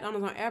to the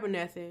McDonald's on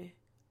Abernathy,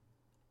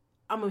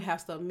 I'm going to have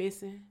stuff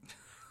missing.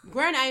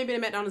 Granted, I ain't been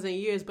at McDonald's in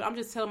years, but I'm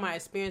just telling my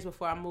experience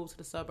before I moved to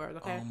the suburbs,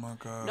 okay? Oh, my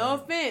God. No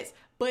offense,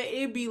 but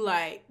it be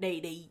like,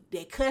 they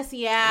cuss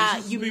you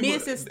out, you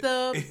missing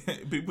stuff.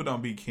 People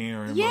don't be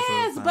caring.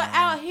 Yes, but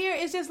out here,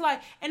 it's just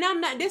like, and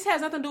I'm not, this has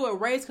nothing to do with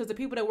race, because the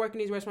people that work in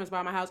these restaurants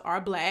by my house are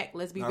black,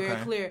 let's be very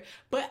clear.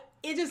 But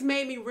it just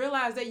made me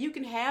realize that you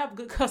can have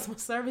good customer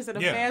service at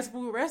a fast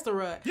food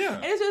restaurant. Yeah.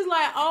 And it's just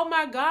like, oh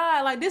my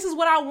God, like, this is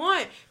what I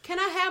want. Can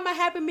I have my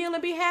Happy Meal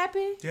and be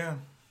happy? Yeah.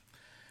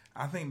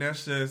 I think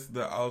that's just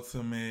the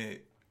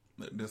ultimate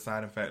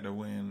deciding factor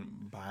when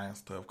buying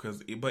stuff.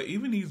 But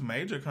even these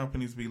major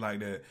companies be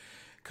like that.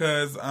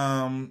 Because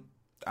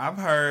I've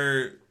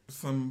heard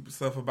some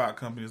stuff about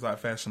companies like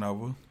Fashion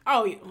Nova.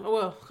 Oh, yeah.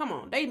 Well, come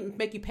on. They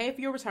make you pay for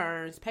your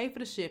returns, pay for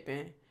the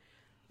shipping.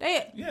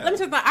 Let me tell you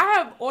something. I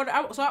have ordered.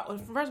 First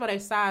of all, their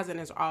sizing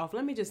is off.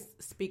 Let me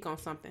just speak on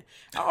something.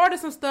 I ordered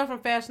some stuff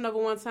from Fashion Nova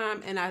one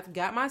time, and I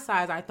got my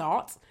size. I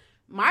thought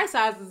my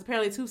size is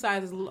apparently 2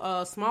 sizes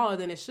smaller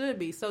than it should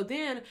be. So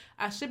then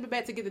I ship it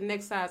back to get the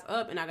next size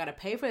up, and I got to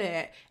pay for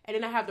that. And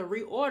then I have to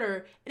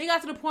reorder. And it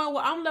got to the point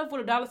where I'm left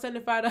with a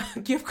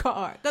 $1.75 gift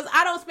card. Because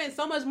I don't spend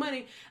so much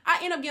money. I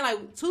end up getting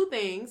like 2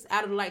 things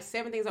out of like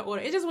 7 things I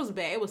ordered. It just was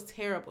bad. It was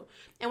terrible.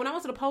 And when I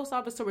went to the post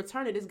office to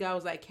return it, this guy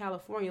was like,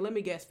 California, let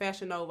me guess,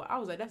 Fashion Nova. I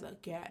was like, that's a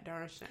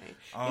goddamn shame.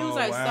 He was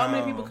like, so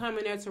many people come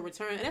in there to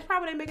return. And that's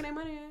probably they making their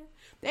money at.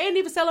 They ain't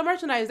even selling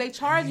merchandise. They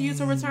charge you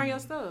to return your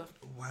stuff.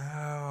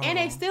 Wow. And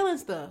they stealing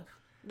stuff.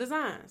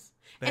 Designs.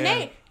 Damn.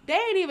 And they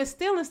ain't even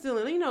stealing.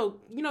 You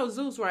know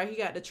Zeus, right? He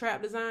got the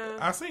trap design.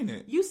 I seen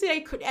it. You see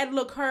they add a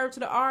little curve to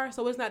the R,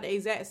 so it's not the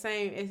exact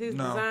same as his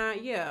design.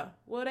 Yeah.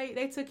 Well,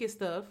 they took his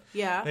stuff.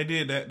 Yeah. They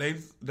did that. They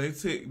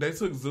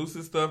took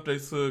Zeus's stuff. They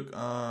took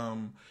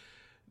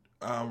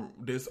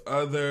this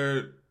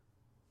other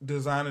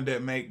designer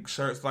that make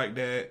shirts like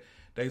that.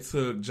 They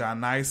took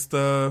John Nice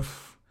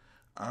stuff.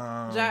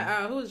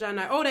 Who's John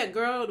Knight? Oh, that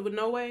girl with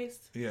no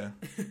waist. Yeah.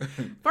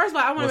 First of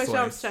all, I want to make sure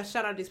I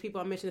shout out these people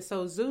I mentioned.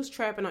 So Zeus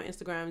Trapping on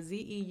Instagram,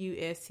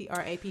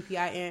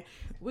 ZeusTrappin.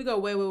 We go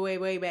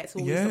way back to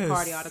when we used to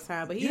party all the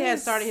time. But he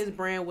has started his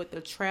brand with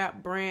the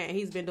Trap brand, and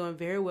he's been doing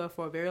very well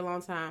for a very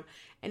long time.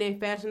 And then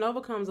Fashion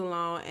Nova comes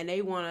along, and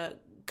they want to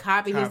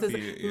copy his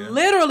design.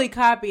 Literally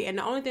copy. And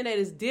the only thing that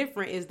is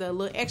different is the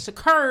little extra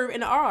curve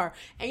in the R.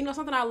 And you know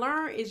something I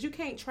learned is you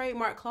can't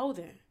trademark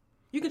clothing.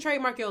 You can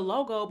trademark your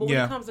logo, but when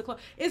it comes to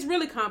clothes, it's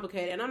really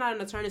complicated. And I'm not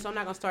an attorney, so I'm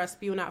not gonna start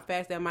spewing out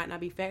facts that might not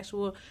be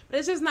factual. But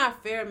it's just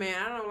not fair, man.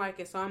 I don't like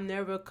it, so I'm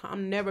never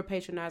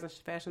patronizing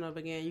Fashion Nova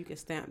again. You can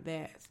stamp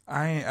that.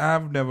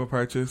 I've never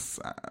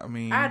purchased. I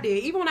mean, I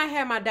did. Even when I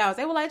had my doubts,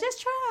 they were like,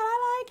 "Just try it.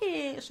 I like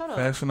it." Shut up.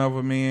 Fashion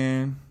Nova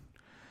men.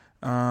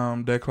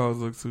 Their clothes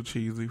look too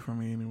cheesy for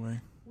me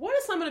anyway. What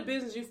are some of the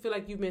business you feel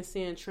like you've been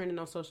seeing trending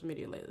on social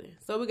media lately?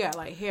 So we got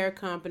like hair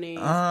companies,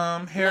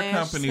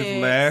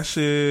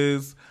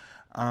 lashes.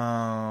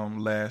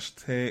 Lash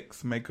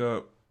techs,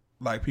 makeup,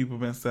 like people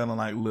been selling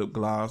like lip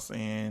gloss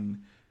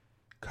and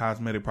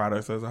cosmetic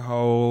products as a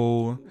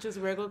whole. Just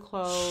regular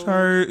clothes,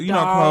 shirt,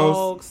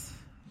 clothes.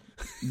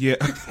 Yeah,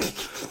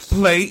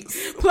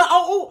 plates.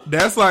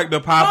 That's like the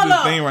popular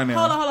thing right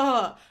now. Hold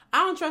on.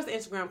 I don't trust the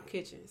Instagram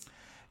kitchens.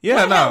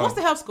 Yeah, what's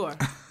the health score?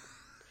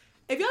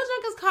 If your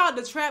junk is called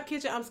the Trap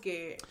Kitchen, I'm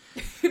scared.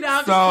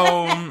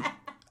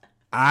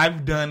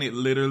 I've done it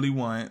literally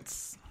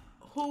once.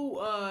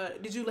 Who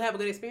did you have a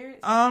good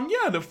experience?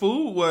 Yeah, the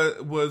food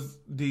was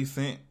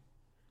decent.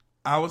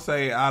 I would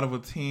say out of a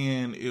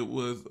 10, it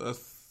was a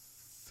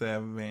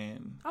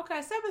 7. Okay,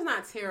 7's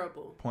not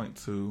terrible.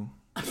 0.2.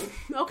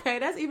 Okay,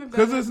 that's even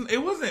better. Because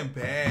it wasn't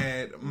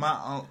bad.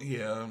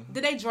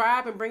 Did they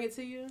drive and bring it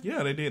to you?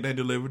 Yeah, they did. They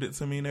delivered it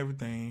to me and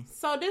everything.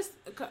 So this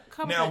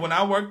when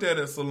I worked at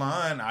a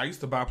salon, I used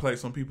to buy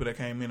plates from people that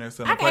came in there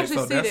selling plates. I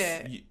can actually see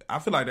that. I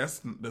feel like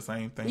that's the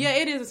same thing. Yeah,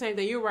 it is the same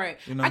thing. You're right.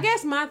 I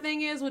guess my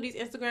thing is with these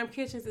Instagram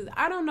kitchens is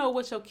I don't know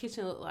what your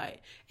kitchen look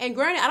like. And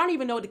granted, I don't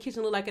even know what the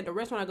kitchen look like at the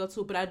restaurant I go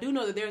to, but I do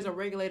know that there's a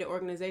regulated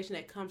organization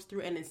that comes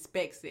through and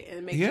inspects it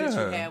and makes sure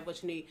that you have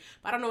what you need.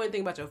 But I don't know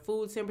anything about your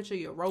food temperature,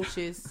 your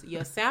roaches,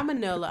 your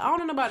salmonella. I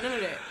don't know about none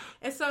of that.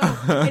 And so,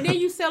 and then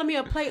you selling me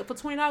a plate for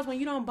 $20 when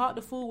you don't bought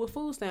the food with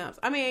food stamps.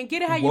 I mean,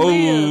 get it how you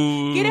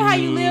live. Get it how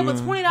you live. But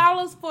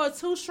 $20 for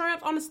 2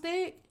 shrimps on a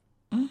stick.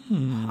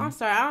 Mm-hmm. I'm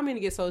sorry, I don't mean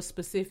to get so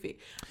specific,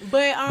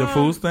 but the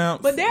food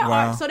stamps. But there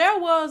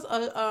was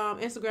a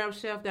Instagram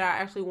chef that I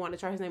actually wanted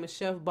to try. His name is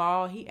Chef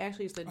Ball. He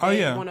actually used to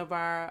date one of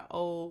our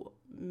old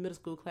middle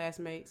school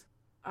classmates.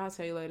 I'll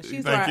tell you later.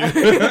 She's right.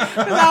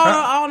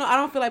 I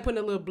don't feel like putting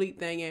a little bleep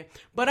thing in.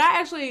 But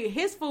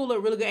his food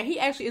looked really good. And he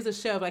actually is a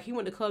chef. Like, he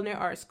went to culinary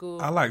art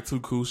school. I like Too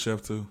Cool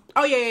Chef, too.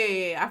 Oh,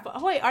 yeah.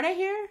 Wait, are they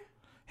here?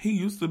 He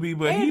used to be,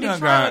 but he done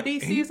got,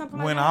 he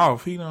went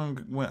off. He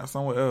done went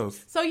somewhere else.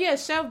 So, yeah,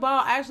 Chef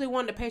Ball, I actually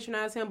wanted to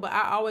patronize him, but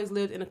I always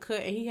lived in a cut,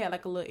 and he had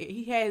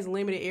he had his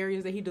limited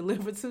areas that he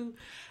delivered to.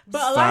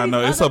 But I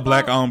know it's a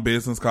black-owned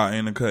business called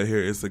In the Cut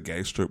here. It's a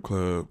gay strip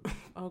club.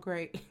 Oh,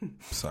 great.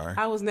 Sorry.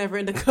 I was never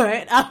in the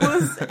cut. I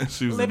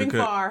was living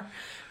far.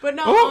 But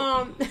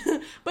no,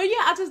 but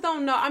yeah, I just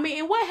don't know. I mean,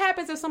 and what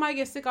happens if somebody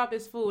gets sick off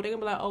this food? They're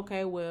going to be like,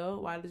 okay,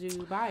 well, why did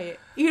you buy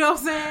it? You know what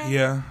I'm saying?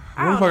 Yeah.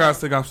 What if I got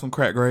sick off some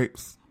crack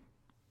grapes?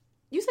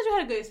 You said you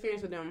had a good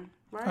experience with them,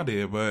 right? I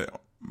did,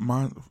 but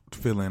my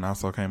feeling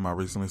also came out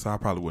recently, so I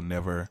probably would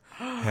never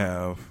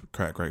have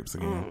crack grapes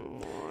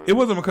again. It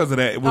wasn't because of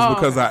that. It was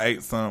because I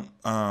ate some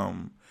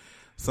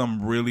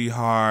really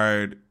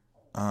hard,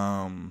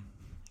 my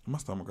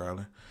stomach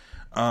growling,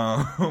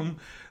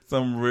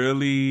 some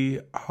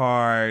really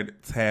hard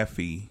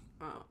taffy.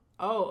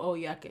 Oh,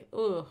 yeah, I can.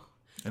 Ugh.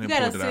 And you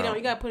gotta sit on.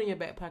 You gotta put it in your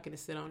back pocket and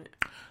sit on it.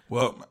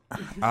 Well,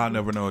 I'll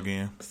never know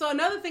again. So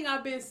another thing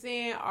I've been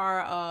seeing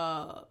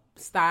are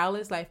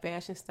stylist, like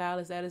fashion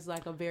stylist. That is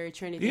like a very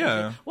trendy thing.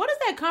 Yeah. What does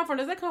that come from?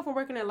 Does that come from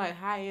working at like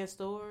high end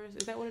stores?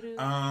 Is that what it is?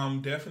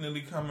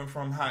 Definitely coming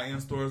from high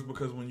end stores,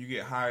 because when you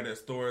get hired at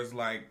stores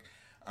like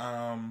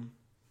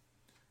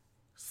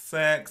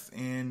Saks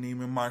and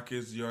Neiman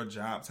Marcus, your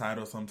job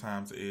title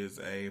sometimes is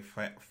a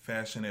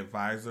fashion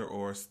advisor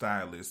or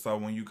stylist. So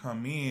when you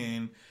come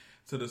in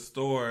to the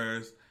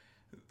stores,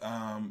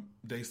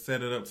 they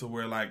set it up to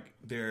where like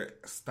they're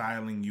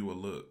styling you a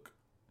look.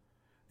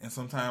 And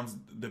sometimes,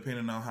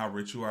 depending on how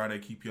rich you are, they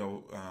keep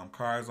your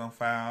cards on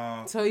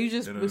file. So you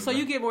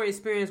get more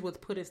experience with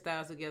putting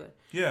styles together.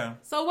 Yeah.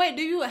 So wait,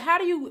 how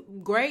do you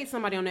grade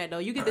somebody on that though?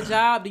 You get the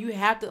job. Do you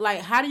have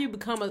to how do you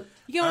become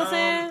you get what I'm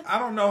saying? I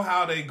don't know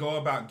how they go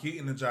about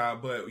getting the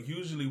job, but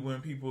usually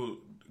when people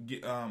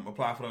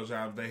apply for those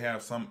jobs, they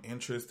have some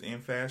interest in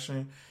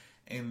fashion.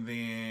 And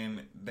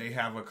then they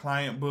have a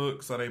client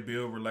book, so they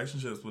build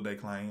relationships with their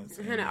clients.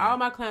 And all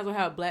my clients will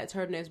have black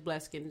turtlenecks,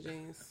 black skinny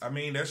jeans. I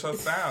mean, that's your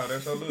style.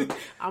 That's your look.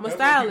 I'm a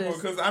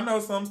stylist. Because I know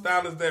some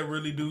stylists that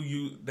really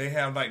do they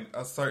have like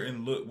a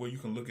certain look where you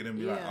can look at them and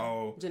be like,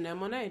 oh. Janelle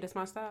Monáe, that's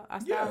my style. I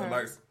style her.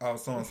 Like, oh,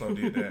 so-and-so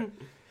did that.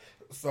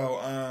 So,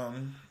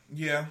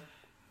 yeah.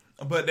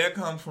 But that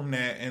comes from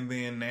that. And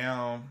then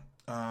now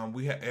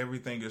we have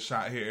everything is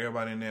shot here.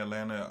 Everybody in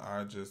Atlanta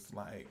are just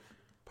like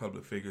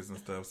public figures and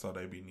stuff, so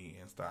they be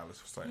needing stylists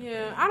for certain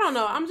things. I don't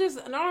know.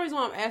 The only reason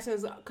why I'm asking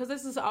is because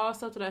this is all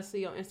stuff that I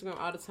see on Instagram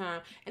all the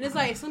time, and it's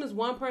like as soon as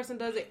one person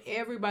does it,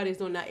 everybody's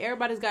doing that.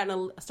 Everybody's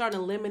starting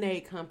a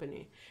lemonade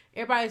company.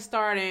 Everybody's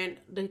starting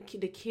the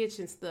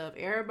kitchen stuff.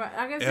 Everybody,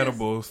 I guess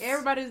edibles. The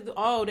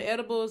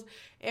edibles.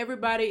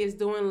 Everybody is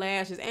doing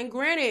lashes, and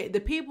granted,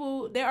 there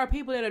are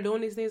people that are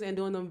doing these things and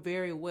doing them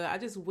very well. I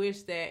just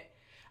wish that.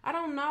 I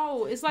don't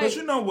know. It's like, but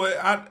you know what?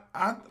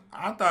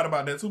 I thought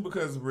about that too,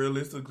 because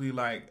realistically,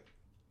 like,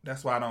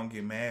 that's why I don't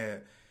get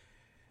mad.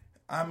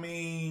 I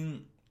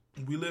mean,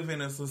 we live in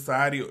a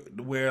society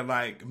where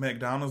like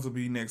McDonald's will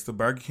be next to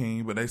Burger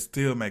King, but they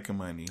still making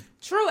money.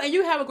 True, and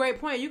you have a great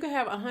point. You can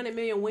have 100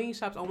 million wing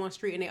shops on one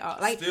street, and they all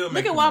like still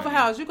look at Waffle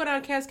House. You go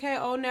down Cascade,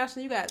 Old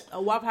National, you got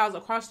a Waffle House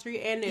across the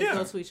street, and they're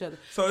close to each other.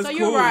 So it's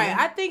you're cool.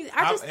 right.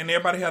 And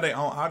everybody have their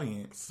own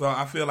audience, so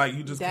I feel like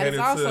you just cater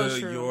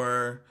to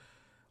your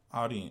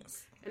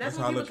audience. And that's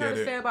what people try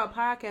to say about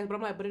podcasts, but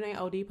I'm like, but it ain't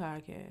OD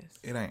podcast.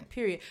 It ain't.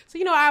 Period. So,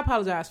 I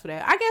apologize for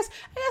that. I guess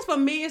for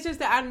me, it's just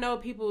that I know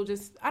people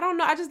I don't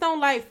know. I just don't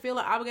like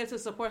feeling obligated to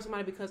support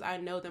somebody because I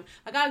know them.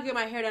 Like, I'll get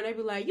my hair done. They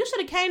be like, you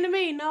should have came to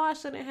me. No, I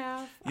shouldn't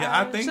have.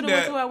 Yeah, I think that.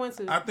 Went to who I went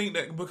to. I think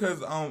that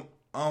because,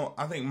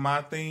 I think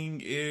my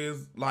thing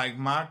is, like,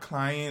 my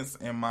clients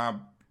and my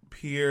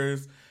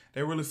peers,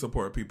 they really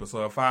support people.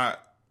 So if I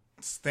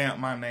stamp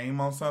my name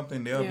on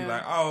something, they'll be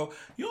like, oh,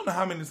 you don't know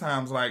how many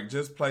times, like,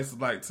 just places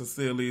like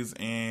Cecili's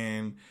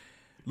and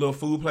little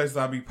food places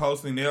I be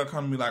posting, they'll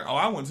come to me like, oh,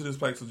 I went to this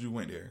place because you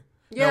went there.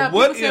 Yeah, now,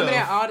 people tell me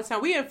that all the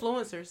time. We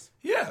influencers.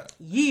 Yeah.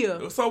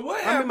 So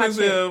what happens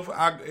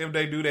if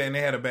they do that and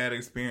they had a bad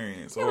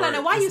experience? Or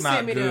like, why it's you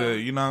not me good,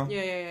 them? you know?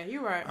 Yeah,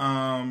 you're right.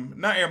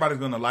 Not everybody's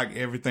going to like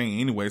everything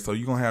anyway, so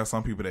you're going to have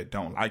some people that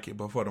don't like it,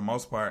 but for the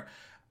most part,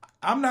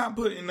 I'm not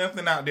putting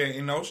nothing out there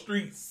in those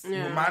streets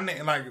with my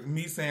name, like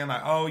me saying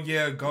like, oh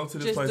yeah, go to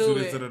this just place, do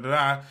this,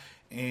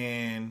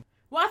 and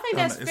well, I think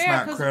that's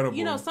fair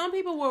because some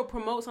people will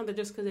promote something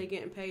just because they're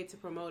getting paid to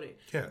promote it.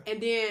 Yeah,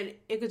 and then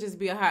it could just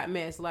be a hot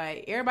mess.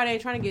 Like everybody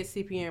ain't trying to get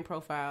CPN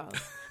profiles.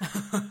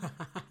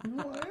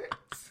 What?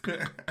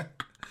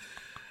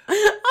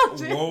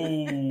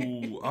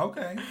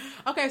 Whoa.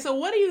 Okay, so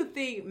what do you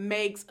think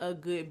makes a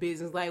good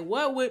business? Like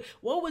what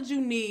would you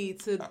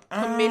need to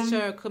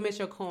commit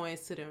your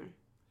coins to them?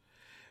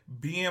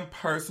 Being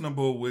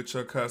personable with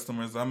your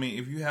customers. I mean,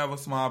 if you have a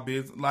small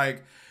business,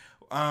 like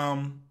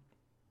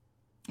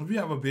if you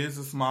have a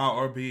business, small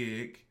or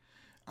big,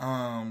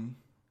 I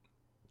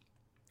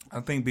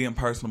think being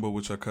personable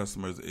with your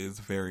customers is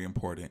very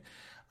important.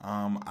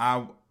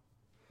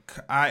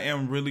 I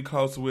am really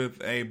close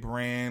with a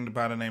brand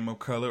by the name of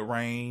Colored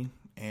Rain,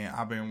 and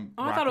I've been.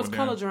 I thought it was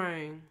Colored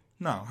Rain.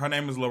 No, her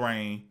name is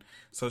Lorraine,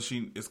 so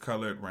she is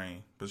Colored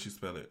Rain, but she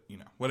spelled it,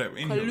 whatever.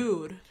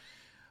 Colored.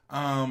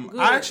 I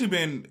actually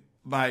been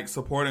like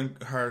supporting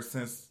her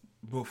since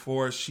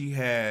before she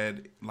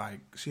had like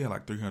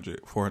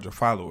 300, 400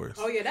 followers.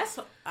 Oh yeah,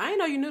 I didn't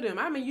know you knew them.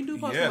 I mean, you do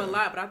post them a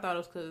lot, but I thought it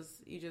was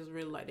because you just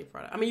really like their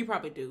product. I mean, you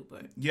probably do,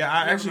 but yeah,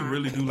 I actually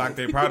really do like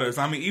their products.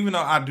 I mean, even though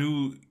I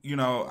do,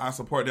 I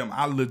support them,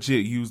 I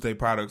legit use their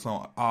products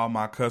on all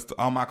my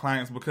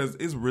clients because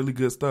it's really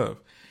good stuff.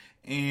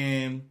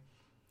 And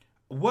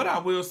what I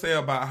will say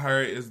about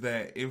her is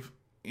that if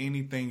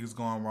anything is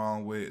going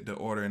wrong with the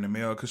order in the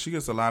mail, because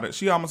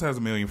she almost has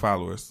 1 million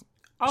followers.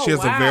 Oh, she has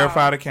a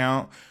verified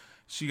account.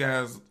 She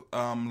has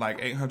like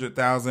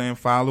 800,000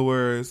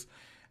 followers,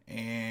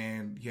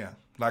 and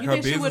like her business is booming.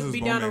 You think she would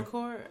be down to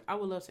record? I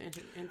would love to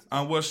enter.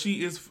 Well,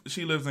 she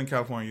lives in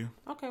California.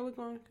 Okay, we're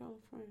going to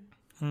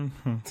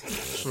California.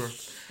 Sure.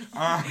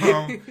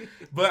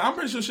 But I'm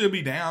pretty sure she'll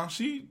be down.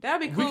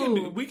 That'd be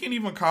cool. We can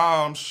even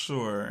call, I'm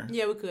sure.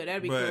 Yeah, we could.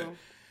 That'd be cool.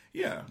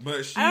 Yeah,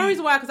 but she... I don't know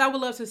reason why, because I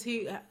would love to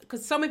see,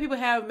 because so many people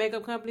have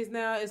makeup companies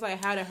now. It's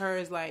like, how did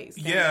hers like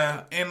stand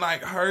out? and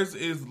like hers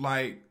is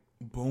like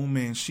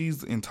booming.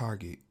 She's in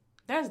Target.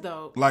 That's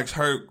dope. Like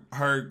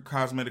her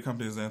cosmetic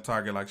company is in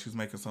Target. Like she's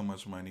making so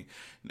much money.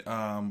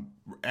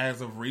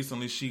 As of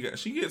recently, she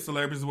gets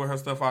celebrities to wear her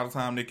stuff all the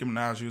time. Nicki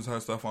Minaj uses her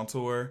stuff on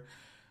tour.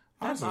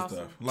 That's awesome.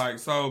 Stuff. Like,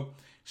 so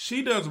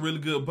she does really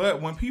good.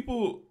 But when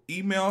people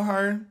email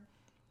her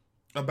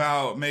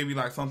about maybe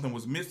like something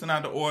was missing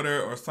out of the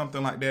order or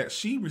something like that,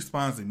 she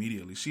responds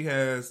immediately. She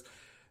has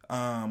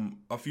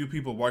a few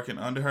people working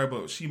under her,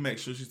 but she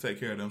makes sure she take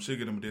care of them. She'll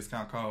get them a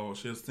discount code.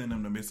 She'll send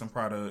them the missing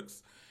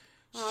products.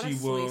 Oh,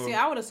 that's sweet. See,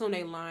 I would assume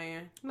they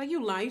lying. Like,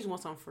 you lying. You just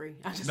want something free.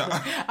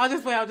 I'll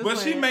just play. But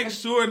she makes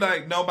sure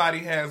like nobody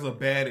has a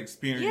bad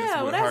experience with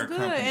her that's good.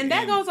 company. And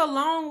that goes a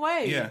long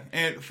way. Yeah.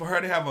 And for her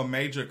to have a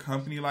major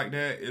company like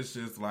that, it's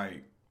just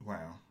like,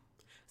 wow.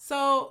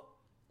 So,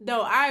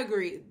 no, I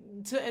agree.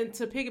 To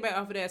piggyback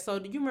off of that, so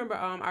do you remember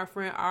our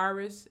friend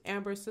Iris,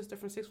 Amber's sister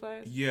from Six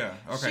Flags? Yeah.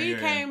 Okay. She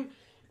came...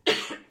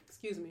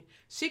 excuse me.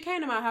 She came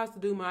to my house to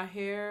do my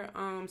hair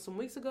some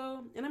weeks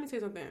ago. And let me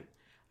tell you something.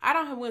 I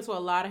don't have went to a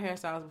lot of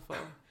hairstyles before.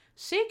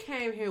 She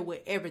came here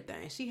with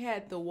everything. She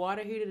had the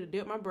water heater to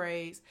dip my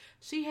braids.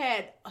 She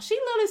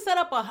literally set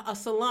up a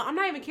salon. I'm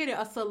not even kidding.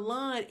 A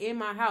salon in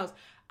my house.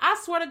 I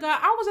swear to God,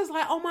 I was just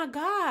like, oh my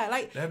God.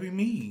 Like, that'd be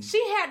me.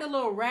 She had the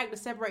little rack to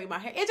separate my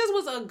hair. It just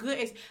was a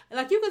good,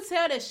 like, you could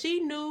tell that she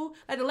knew,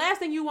 like, the last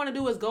thing you want to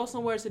do is go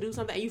somewhere to do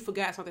something and you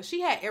forgot something.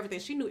 She had everything.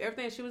 She knew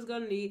everything she was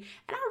going to need.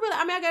 And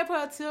I gave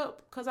her a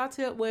tip because I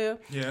tip well.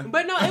 Yeah.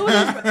 But no, it was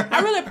just,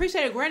 I really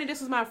appreciate it. Granted, this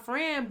was my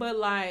friend, but,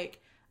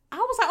 like, I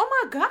was like,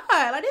 oh my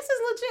God, like, this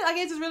is legit. Like,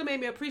 it just really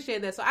made me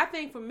appreciate that. So I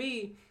think for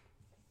me,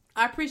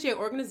 I appreciate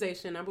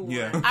organization, number one.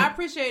 Yeah. I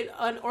appreciate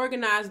an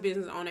organized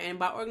business owner. And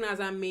by organized,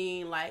 I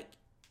mean, like,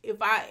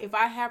 if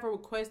I have a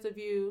request of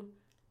you,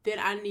 then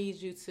I need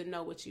you to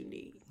know what you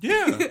need.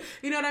 Yeah.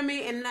 You know what I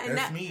mean?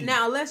 And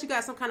now, unless you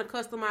got some kind of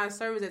customized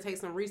service that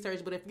takes some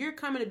research, but if you're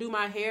coming to do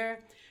my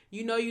hair,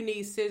 you know you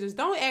need scissors.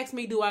 Don't ask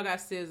me, do I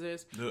got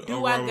scissors?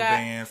 Do I got...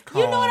 Bands,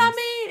 you know what I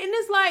mean? And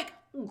it's like,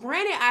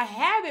 granted, I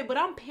have it, but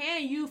I'm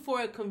paying you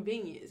for a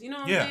convenience. You know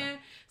what I'm saying?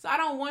 So I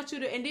don't want you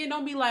to... And then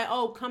don't be like,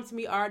 oh, come to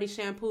me already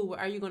shampoo. Well,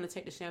 are you going to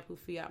take the shampoo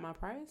fee out my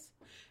price?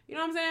 You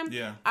know what I'm saying?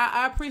 Yeah.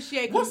 I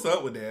appreciate... What's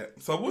up with that?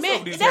 So what's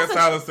up with these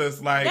hairstylists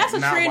that's like that's a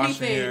not trendy washing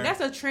thing. hair?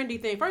 That's a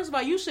trendy thing. First of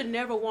all, you should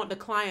never want the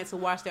client to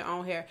wash their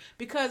own hair.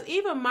 Because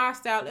even my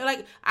style...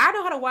 Like, I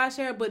know how to wash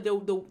hair, but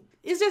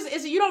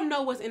it's you don't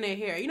know what's in their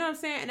hair. You know what I'm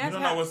saying? And that's you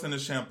don't know what's in the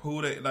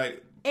shampoo. That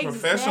like...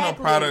 Exactly. Professional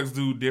products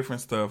do different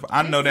stuff.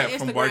 I know that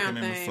from working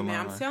in the salon.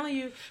 Man, I'm telling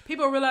you,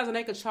 people realizing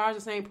they could charge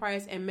the same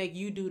price and make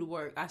you do the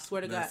work. I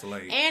swear to God.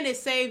 Late. And it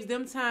saves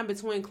them time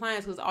between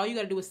clients because all you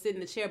got to do is sit in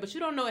the chair. But you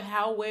don't know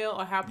how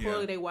well or how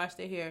poorly they wash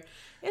their hair.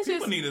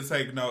 People need to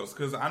take notes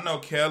because I know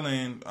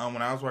Kellen,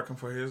 when I was working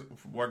for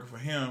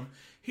him,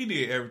 he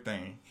did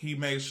everything. He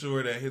made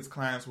sure that his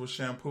clients were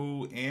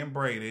shampooed and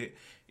braided.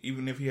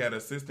 Even if he had an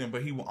assistant,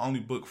 but he will only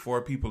book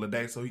 4 people a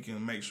day so he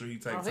can make sure he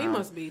takes time. He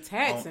must be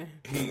taxing.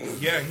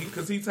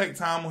 Because he takes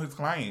time on his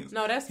clients.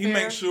 No, that's fair. He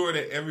makes sure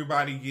that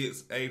everybody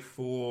gets a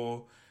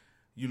full,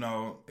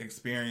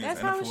 experience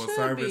and a full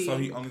service. So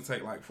he only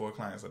take like 4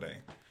 clients a day.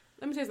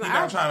 Let me tell you something. He's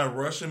not trying to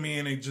rush him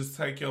in and just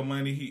take your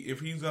money.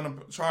 If he's gonna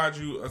charge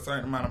you a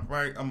certain amount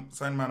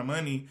of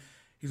money,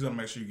 he's gonna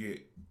make sure you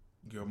get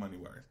your money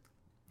worth.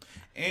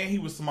 And he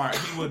was smart.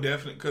 He would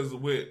definitely because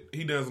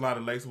he does a lot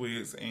of lace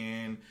wigs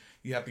and.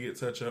 You have to get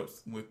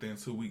touch-ups within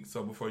 2 weeks.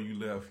 So before you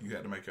left, you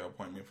had to make your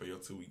appointment for your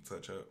 2-week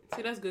touch-up.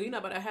 See, that's good. You're not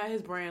about to have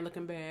his brand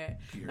looking bad.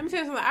 Here. Let me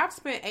tell you something. I've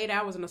spent 8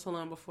 hours in the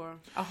salon before.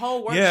 A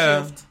whole work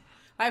shift.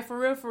 Like, for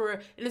real.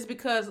 And it's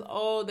because,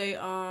 they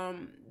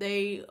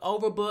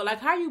overbook.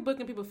 Like, how are you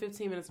booking people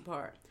 15 minutes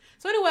apart?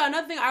 So anyway,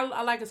 another thing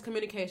I like is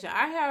communication.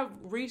 I have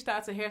reached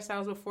out to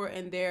hairstylists before,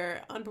 and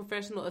their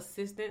unprofessional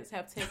assistants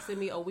have texted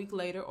me a week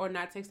later, or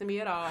not texted me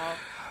at all,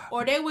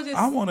 or they was just.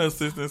 I want an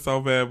assistant so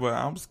bad, but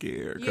I'm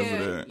scared because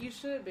of that. You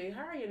should be.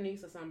 Hire your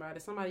niece or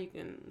somebody you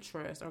can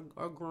trust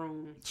or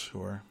groom.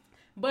 Sure.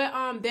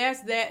 But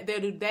that's that. They'll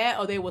do that,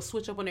 or they will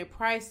switch up on their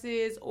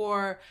prices,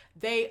 or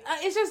they.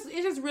 It's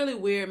just really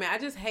weird, man. I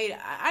just hate it.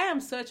 I am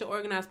such an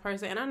organized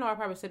person, and I know I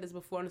probably said this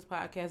before on this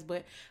podcast,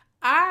 but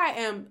I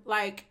am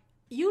like.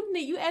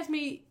 You ask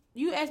me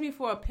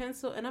for a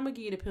pencil, and I'm gonna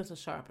give you the pencil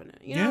sharpener.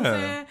 You know what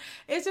I'm saying?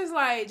 It's just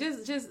like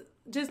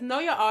just know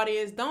your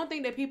audience. Don't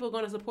think that people are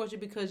gonna support you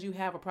because you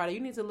have a product.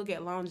 You need to look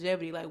at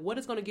longevity, like what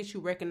is gonna get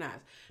you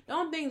recognized.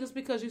 Don't think just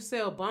because you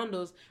sell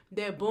bundles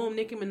that boom,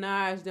 Nicki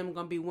Minaj them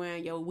gonna be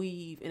wearing your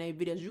weave in their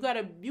videos. You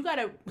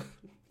gotta.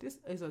 This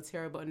is a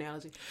terrible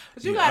analogy,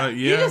 but I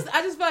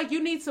just feel like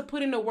you need to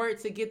put in the work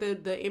to get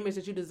the image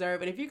that you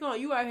deserve. And if you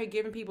out here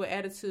giving people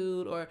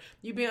attitude, or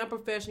you being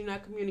unprofessional, you're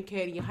not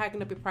communicating, you're hiking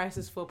up your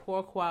prices for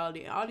poor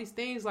quality, and all these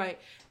things,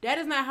 like that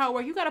is not how it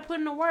works. You got to put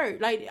in the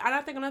work. Like,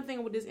 I think another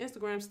thing with this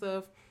Instagram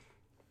stuff,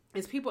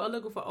 is people are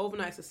looking for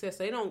overnight success.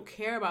 So they don't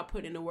care about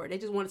putting in the work. They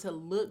just want it to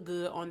look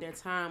good on their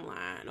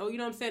timeline. Oh, you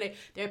know what I'm saying?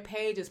 Their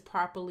page is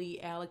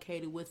properly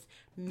allocated with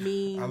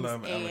memes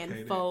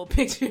and faux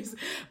pictures.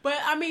 But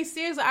I mean,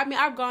 seriously,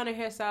 I've gone to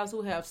hairstylists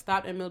who have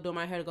stopped in the middle of doing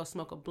my hair to go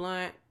smoke a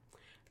blunt,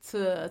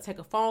 to take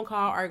a phone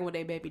call, arguing with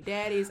their baby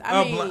daddies.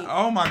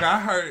 Oh my God, I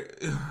heard.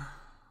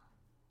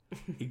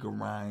 He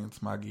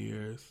grinds my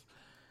gears.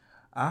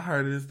 I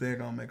heard this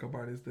daggone makeup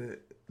artist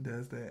that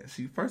does that.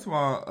 First of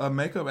all, a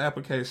makeup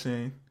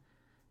application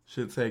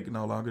should take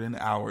no longer than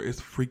an hour. It's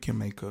freaking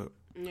makeup.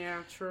 Yeah,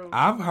 true.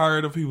 I've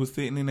heard of people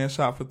sitting in that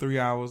shop for 3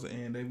 hours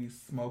and they be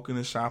smoking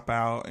the shop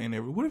out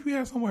and what if you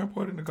have somewhere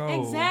important to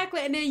go?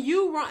 Exactly. And then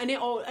you run,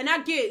 and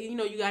I get,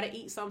 you got to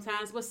eat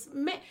sometimes, but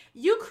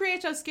you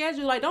create your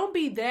schedule. Like, don't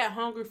be that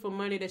hungry for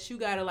money that you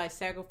got to like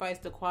sacrifice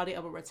the quality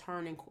of a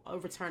returning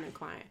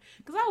client.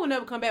 Because I will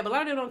never come back, but a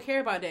lot of them don't care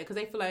about that because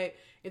they feel like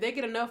if they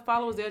get enough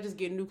followers, they'll just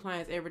get new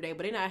clients every day,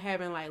 but they're not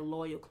having like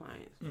loyal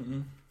clients.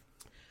 Mm-mm.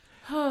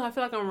 I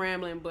feel like I'm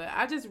rambling, but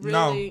I just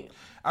really... No,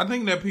 I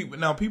think that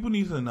people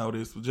need to know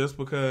this just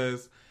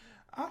because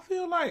I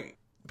feel like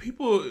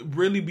people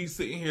really be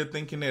sitting here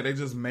thinking that they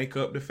just make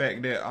up the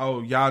fact that,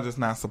 oh, y'all just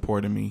not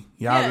supporting me.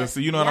 Y'all just,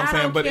 you know what I'm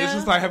saying? But it's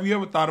just like, have you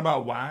ever thought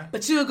about why?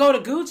 But you'll go to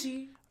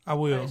Gucci. I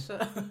will,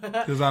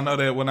 because I know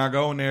that when I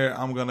go in there,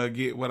 I'm gonna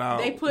get what I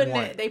want.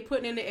 They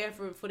putting in the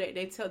effort for that.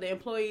 They tell the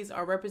employees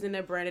are representing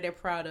that brand that they're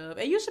proud of,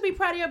 and you should be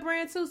proud of your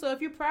brand too. So if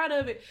you're proud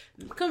of it,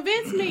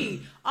 convince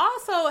me.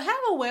 Also, have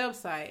a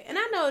website, and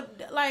I know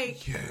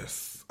like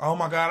yes. Oh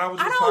my God, I was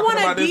just talking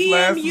about this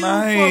last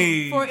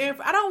night.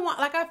 I don't want,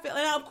 like, I feel,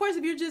 and of course,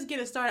 if you're just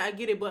getting started, I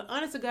get it. But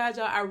honest to God,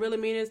 y'all, I really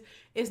mean this.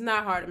 It's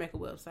not hard to make a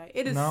website.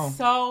 It is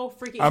so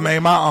freaking easy. I made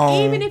my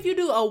own. Even if you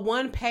do a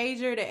one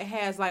pager that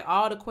has like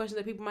all the questions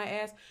that people might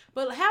ask,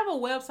 but have a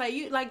website.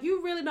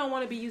 You really don't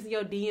want to be using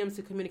your DMs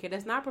to communicate.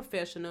 That's not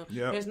professional.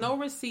 Yep. There's no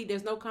receipt.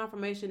 There's no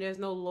confirmation. There's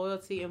no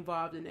loyalty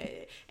involved in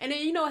that. And then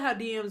you know how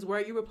DMs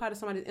work. You reply to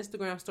somebody's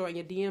Instagram story and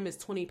your DM is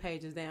 20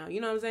 pages down.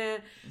 You know what I'm saying?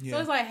 Yeah. So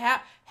it's like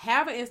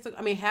have a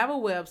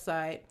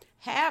website.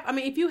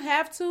 If you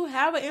have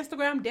an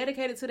Instagram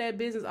dedicated to that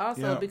business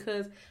also,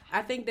 because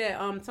I think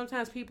that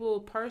sometimes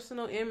people's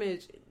personal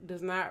image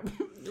does not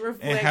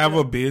reflect. And have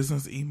a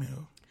business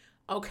email.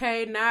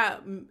 Okay,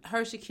 not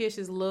Hershey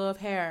Kisses Love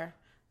Hair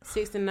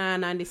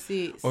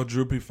 6996 or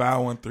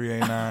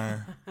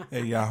Droopy51389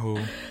 at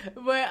Yahoo.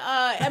 But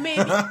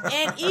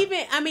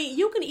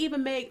you can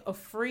even make a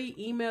free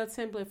email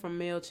template from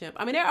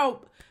MailChimp.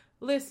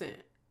 Listen.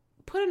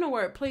 Put in the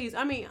work, please.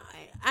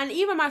 And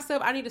even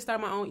myself, I need to start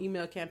my own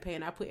email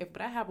campaign.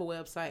 But I have a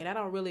website,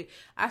 and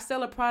I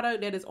sell a product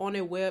that is on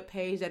a web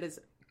page that is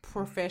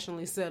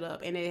professionally set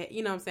up, and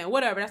you know what I'm saying?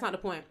 Whatever, that's not the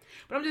point.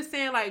 But I'm just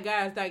saying, like,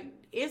 guys, like,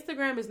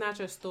 Instagram is not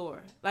your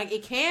store. Like,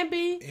 it can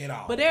be,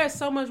 but there's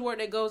so much work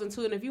that goes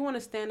into it. And if you want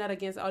to stand out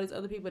against all these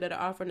other people that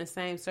are offering the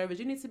same service,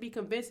 you need to be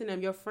convincing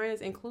them, your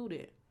friends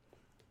included.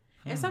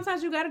 And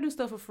sometimes you got to do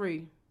stuff for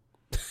free.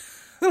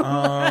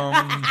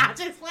 I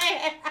just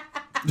playing.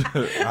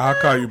 I'll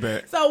call you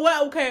back. So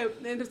what? Okay,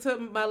 and to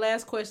my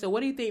last question,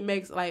 what do you think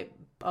makes like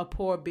a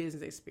poor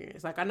business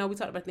experience? Like, I know we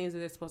talked about things that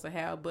they're supposed to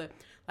have, but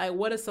like,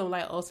 what are some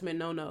like ultimate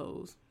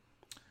no-nos?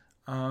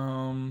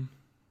 I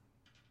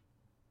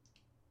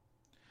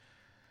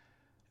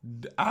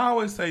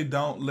always say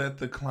don't let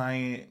the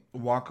client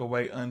walk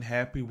away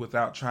unhappy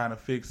without trying to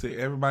fix it.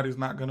 Everybody's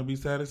not going to be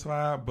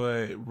satisfied,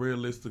 but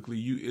realistically,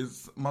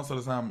 most of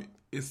the time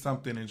it's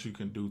something that you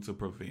can do to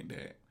prevent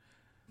that.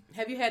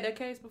 Have you had that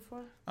case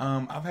before?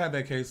 I've had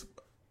that case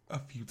a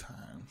few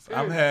times.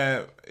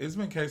 It's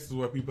been cases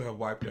where people have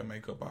wiped their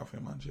makeup off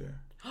in my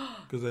chair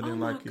because they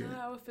didn't like it.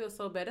 I would feel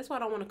so bad. That's why I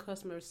don't want a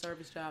customer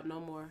service job no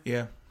more.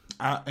 Yeah,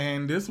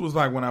 and this was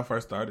like when I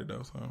first started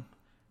though. So.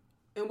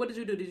 And what did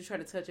you do? Did you try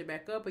to touch it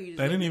back up, or you just?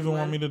 They didn't even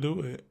want me to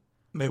do it.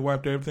 They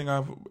wiped everything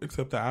off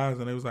except the eyes,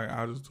 and they was like,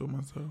 "I'll just do it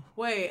myself."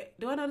 Wait,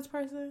 do I know this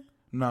person?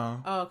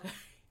 No. Oh, okay.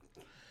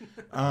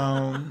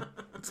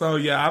 So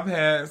yeah, I've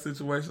had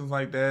situations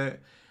like that.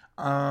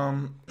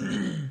 Now,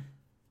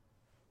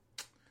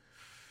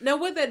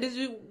 with that,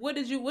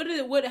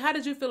 how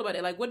did you feel about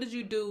it? Like, what did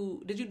you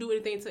do? Did you do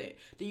anything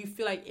do you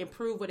feel like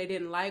improve what they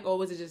didn't like, or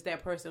was it just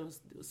that person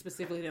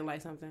specifically didn't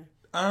like something?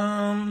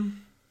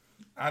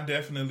 I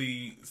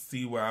definitely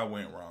see where I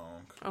went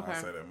wrong. Okay.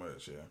 I'll say that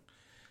much, yeah.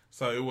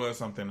 So it was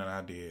something that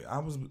I did. I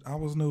was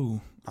new.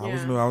 I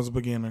was a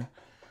beginner.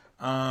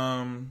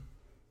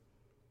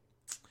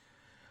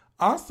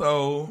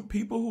 Also,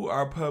 people who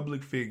are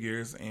public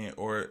figures and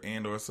or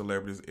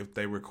celebrities, if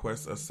they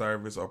request a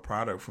service or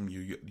product from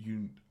you,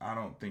 I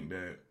don't think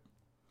that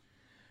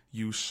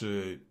you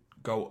should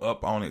go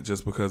up on it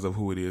just because of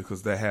who it is,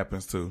 because that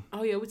happens too.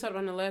 Oh yeah, we talked about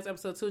in the last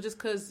episode too. Just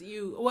because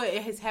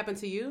it has happened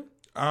to you?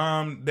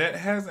 That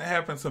hasn't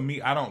happened to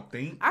me, I don't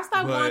think. I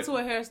stopped going to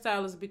a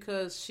hairstylist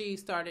because she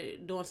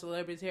started doing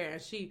celebrities' hair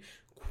and she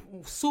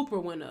super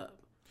went up.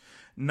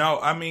 No,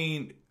 I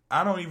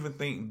don't even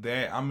think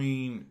that.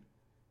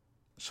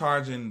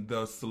 Charging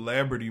the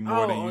celebrity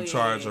more than you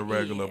charge a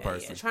regular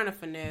person. Yeah. Trying to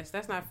finesse.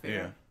 That's not fair.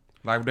 Yeah.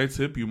 Like, if they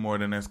tip you more,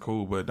 then that's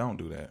cool, but don't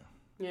do that.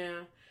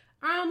 Yeah.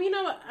 You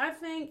know what? I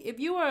think if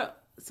you are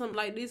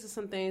these are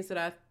some things that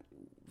I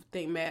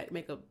think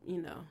make a,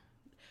 you know.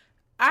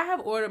 I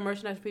have ordered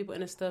merchandise for people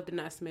and the stuff did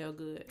not smell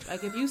good.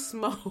 Like, if you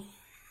smoke.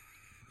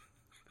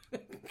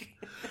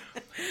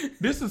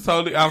 This is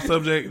totally off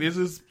subject. This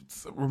is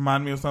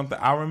remind me of something.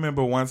 I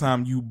remember one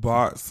time you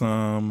bought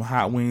some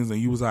hot wings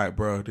and you was like,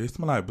 bro, they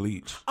smell like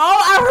bleach.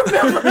 Oh, I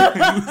remember.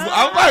 I was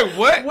like,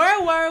 what?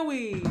 Where were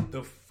we?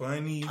 The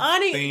funny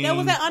thing. That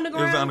was that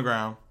underground? It was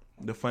underground.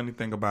 The funny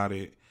thing about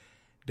it,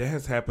 that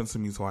has happened to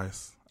me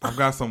twice. I've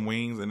got some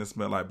wings and it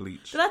smelled like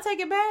bleach. Did I take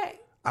it back?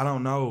 I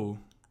don't know.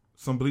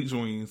 Some bleach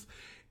wings.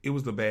 It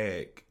was the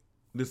bag.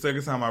 The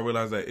second time I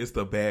realized that it's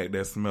the bag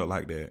that smelled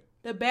like that.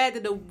 The bag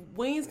that the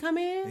wings come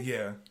in?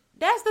 Yeah.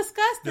 That's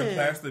disgusting. The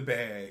plastic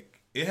bag.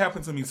 It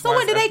happened to me twice. So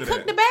when did they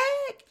cook that. the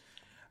bag?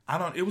 I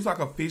don't. It was like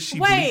a fishy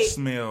bleach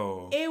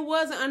smell. It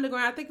wasn't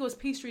underground. I think it was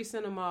Peachtree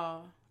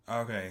Cinema.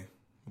 Okay,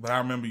 but I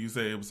remember you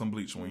said it was some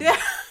bleach wings.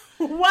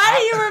 Why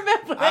do you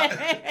remember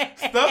that?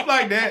 Stuff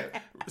like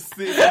that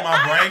sits in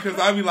my brain because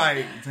I be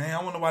like, "Damn,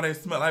 I wonder why they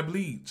smell like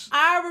bleach."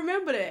 I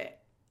remember that.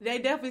 They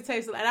definitely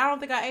tasted, and I don't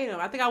think I ate them.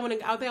 I think I went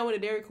to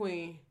Dairy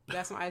Queen,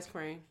 got some ice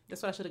cream.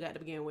 That's what I should have got to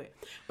begin with.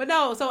 But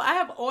no, so I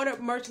have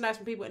ordered merchandise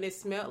from people, and it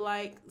smelled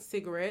like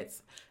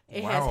cigarettes.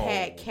 It has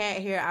had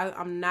cat hair.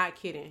 I'm not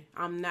kidding.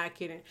 I'm not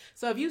kidding.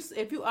 So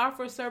if you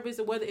offer a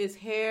service, whether it's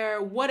hair,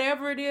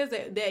 whatever it is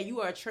that you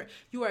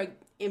are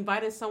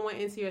inviting someone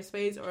into your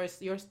space, or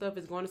your stuff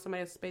is going to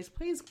somebody else's space,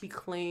 please be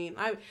clean.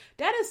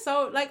 That is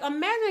so, like,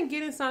 imagine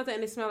getting something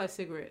and it smells like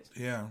cigarettes.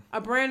 Yeah,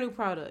 a brand new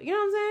product. You know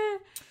what I'm saying?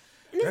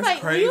 And it's that's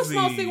like, crazy. when you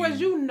smoke cigarettes,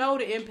 you know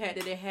the impact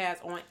that it has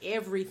on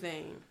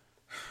everything.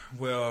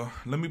 Well,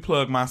 let me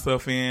plug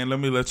myself in. Let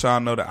me let y'all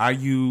know that I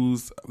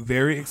use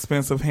very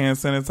expensive hand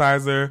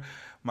sanitizer.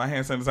 My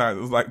hand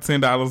sanitizer is like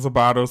 $10 a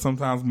bottle,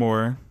 sometimes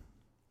more.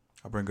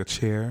 I bring a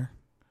chair.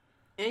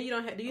 And you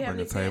don't have, do you have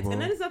any pets?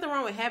 And there's nothing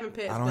wrong with having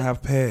pets. I don't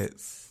have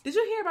pets. Did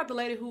you hear about the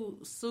lady who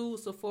sued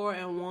Sephora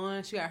and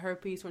won? She got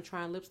herpes from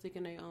trying lipstick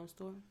in their own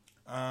store.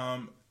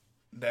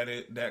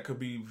 That could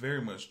be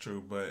very much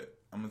true, but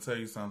I'm gonna tell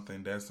you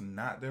something. That's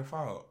not their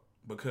fault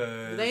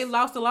because they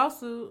lost the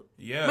lawsuit.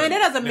 Yeah, man, that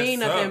doesn't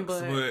mean nothing.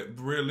 But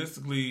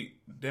realistically,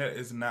 that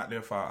is not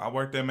their fault. I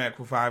worked at Mac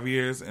for 5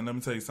 years, and let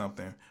me tell you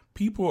something.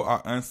 People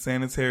are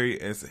unsanitary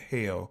as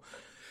hell.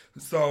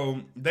 So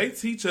they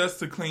teach us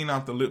to clean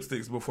off the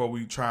lipsticks before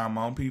we try them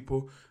on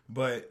people.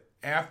 But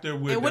after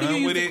we're done with it, what do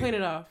you use to clean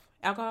it off?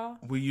 Alcohol?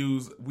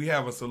 We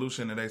have a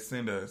solution that they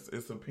send us.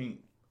 It's a pink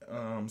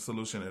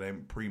solution that they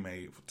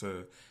pre-made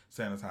to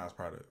sanitize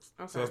products.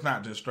 Okay. So it's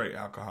not just straight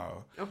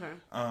alcohol. Okay.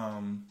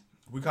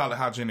 We call it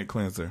hygienic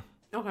cleanser.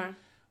 Okay.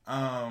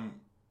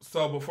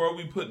 So before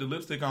we put the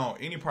lipstick on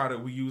any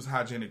product, we use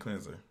hygienic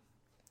cleanser.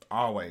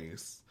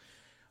 Always.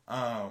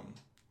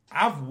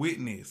 I've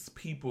witnessed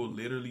people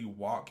literally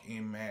walk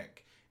in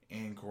Mac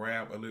and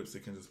grab a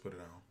lipstick and just put it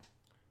on.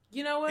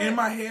 You know what? In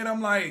my head,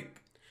 I'm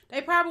like, they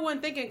probably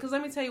weren't thinking, because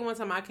let me tell you one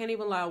time, I can't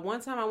even lie. One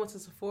time I went to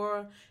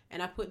Sephora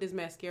and I put this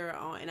mascara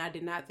on and I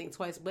did not think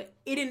twice, but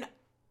it didn't.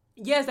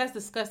 Yes, that's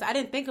disgusting. I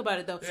didn't think about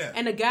it though. Yeah.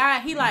 And the guy,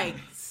 he like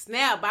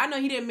snapped, but I know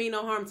he didn't mean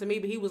no harm to me,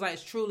 but he was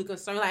like truly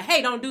concerned. Like,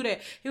 hey, don't do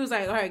that. He was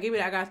like, all right, give me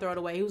that. I gotta throw it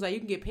away. He was like, you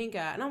can get pink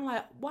eye. And I'm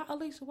like, why,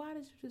 Alicia, why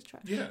did you just try?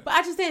 Yeah. But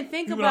I just didn't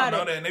think people about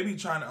don't know it. That, and they be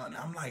trying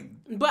to, I'm like.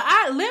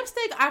 But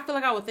lipstick, I feel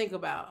like I would think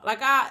about. Like,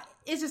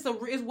 it's just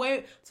it's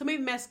way, to me,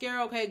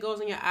 mascara, okay, goes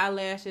in your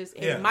eyelashes.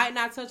 It might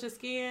not touch your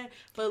skin,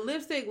 but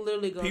lipstick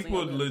literally goes in your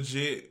lips. People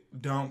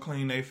legit don't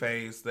clean their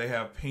face. They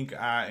have pink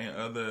eye and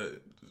other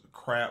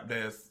crap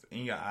that's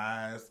in your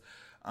eyes.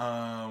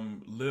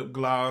 Lip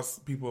gloss,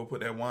 people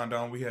put that wand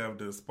on. We have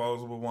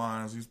disposable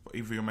wands.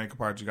 If you're a makeup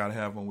artist, you gotta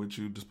have them with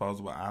you.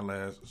 Disposable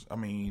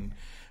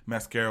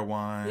mascara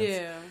wands.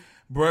 Yeah.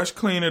 Brush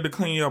cleaner to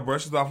clean your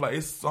brushes off. Like,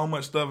 it's so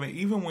much stuff. And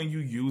even when you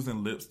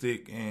using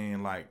lipstick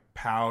and like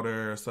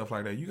powder, stuff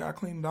like that, you gotta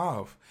clean it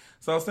off.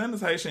 So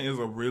sanitation is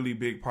a really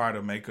big part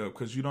of makeup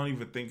because you don't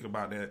even think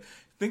about that.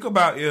 Think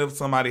about if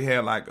somebody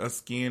had like a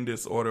skin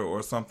disorder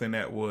or something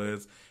that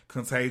was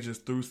contagious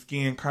through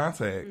skin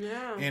contact.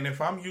 Yeah. And if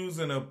I'm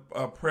using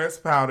a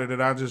pressed powder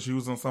that I just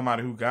use on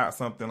somebody who got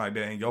something like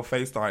that and your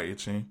face start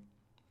itching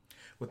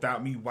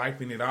without me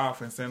wiping it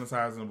off and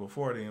sanitizing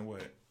before, then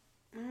what?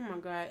 Oh my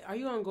God. Are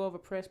you going to go over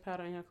pressed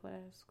powder in your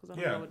class? Because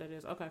I don't know what that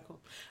is. Okay,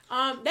 cool.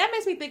 That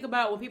makes me think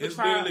about when people It's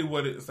literally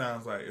what it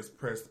sounds like. It's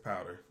pressed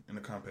powder in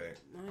a compact.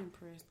 I'm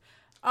impressed.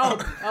 Oh,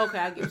 okay,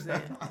 I get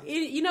that.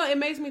 It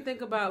makes me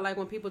think about like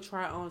when people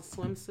try on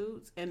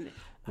swimsuits, and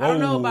I don't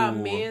know about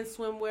men's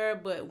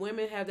swimwear, but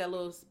women have that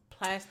little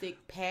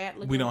plastic pad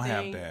looking thing. We don't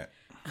have that.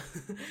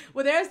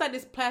 Well, there's like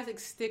this plastic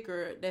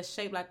sticker that's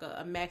shaped like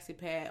a maxi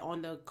pad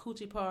on the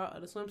coochie part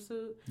of the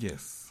swimsuit.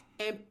 Yes.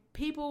 And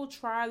people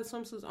try the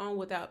swimsuits on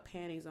without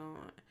panties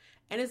on.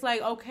 And it's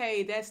like,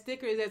 okay, that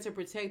sticker is there to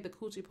protect the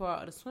coochie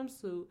part of the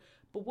swimsuit,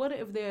 but what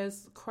if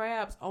there's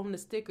crabs on the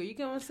sticker? You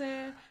get what I'm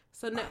saying?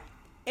 So now...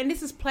 And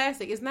this is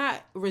plastic. It's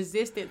not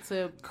resistant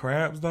to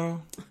crabs,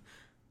 though.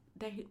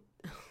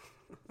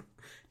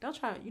 Don't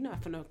try. You're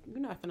not finna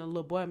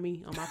little boy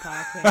me on my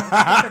podcast.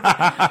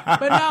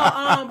 but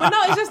no,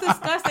 it's just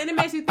disgusting. It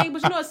makes you think.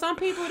 But you know, some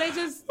people they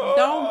just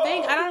don't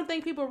think. I don't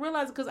think people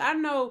realize it because I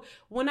know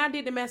when I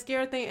did the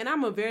mascara thing, and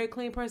I'm a very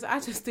clean person. I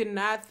just did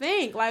not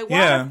think like,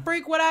 why the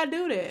freak would I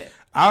do that?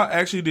 I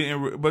actually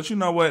didn't. But you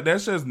know what?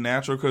 That's just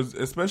natural because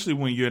especially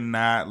when you're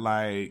not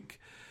like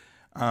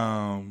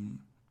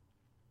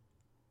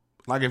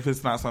if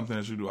it's not something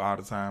that you do all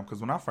the time.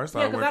 Because when I first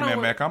started working at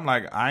Mac, I'm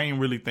like, I ain't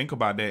really think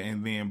about that.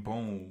 And then,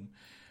 boom.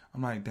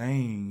 I'm like,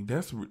 dang,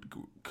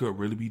 could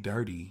really be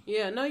dirty.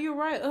 Yeah, no, you're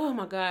right. Oh,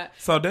 my God.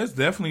 So that's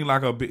definitely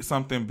like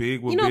something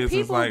big with business.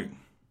 People like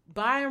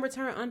buy and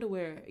return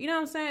underwear. You know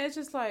what I'm saying? It's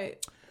just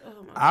like,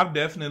 oh, my God. I've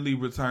definitely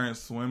returned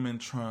swimming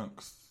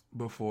trunks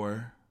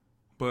before.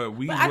 But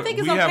I think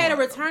it's okay to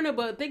return it,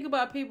 but think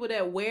about people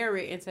that wear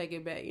it and take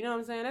it back. You know what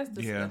I'm saying? That's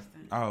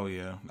disgusting. Yeah. Oh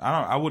yeah.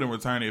 I wouldn't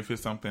return it if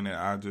it's something that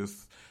I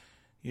just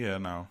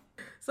no.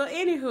 So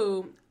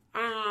anywho,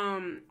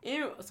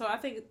 so I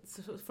think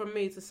for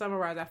me to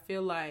summarize, I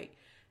feel like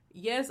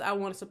yes, I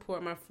want to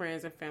support my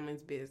friends and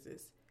family's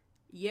business.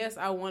 Yes,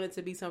 I want it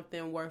to be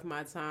something worth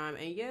my time.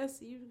 And yes,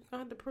 you're going to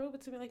have to prove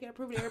it to me like you're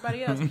proving to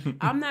everybody else.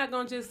 I'm not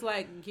going to just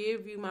like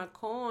give you my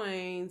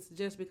coins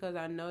just because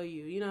I know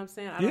you. You know what I'm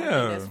saying? I don't think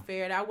that's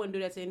fair. I wouldn't do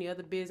that to any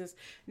other business.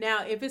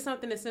 Now, if it's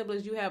something as simple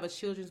as you have a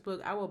children's book,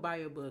 I will buy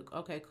your book.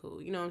 Okay,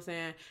 cool. You know what I'm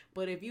saying?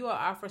 But if you are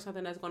offering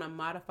something that's going to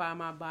modify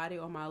my body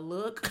or my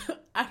look,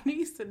 I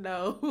need to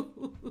know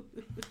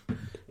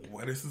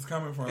where this is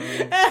coming from.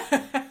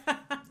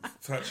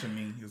 Touching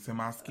me, it's in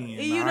my skin.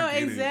 You know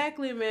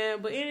exactly,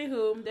 man. But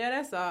anywho,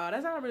 that's all.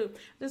 That's all. I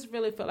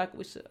really felt like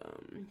we should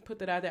put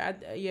that out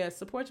there.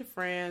 Support your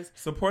friends.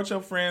 Support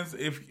your friends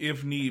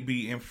if need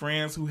be. And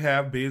friends who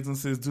have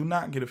businesses, do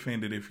not get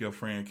offended if your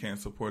friend can't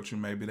support you.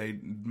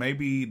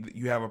 Maybe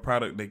you have a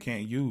product they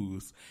can't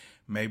use.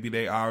 Maybe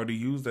they already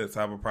use that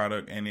type of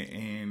product,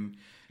 and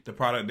the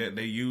product that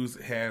they use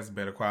has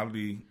better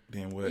quality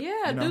than what.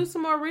 Yeah, do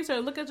some more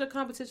research. Look at your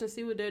competition,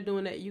 see what they're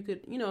doing that you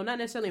could, not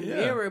necessarily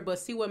mirror, but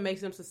see what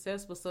makes them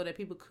successful so that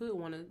people could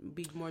want to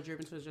be more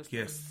driven towards your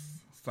Yes.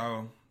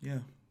 So, yeah.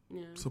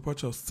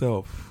 Support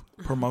yourself.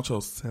 Promote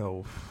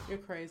yourself. You're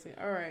crazy.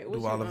 All right.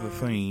 Do all of the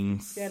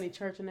things. Got any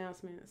church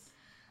announcements?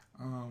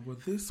 Well,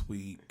 this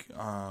week,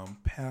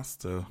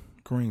 Pastor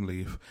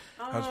Greenleaf.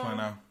 I just want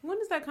to know. When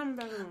is that coming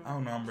back on? I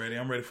don't know. I'm ready.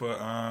 I'm ready for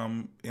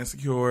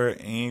Insecure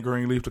and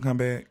Greenleaf to come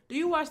back. Do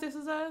you watch This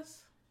Is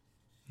Us?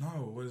 No.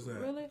 What is that?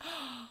 Really?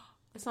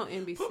 It's on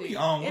NBC. Put me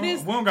on. We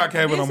don't got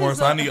cable no more,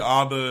 so I need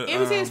all the...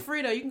 NBC is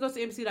free, though. You can go to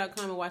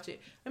NBC.com and watch it.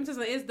 Let me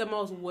tell you, it's the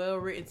most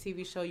well-written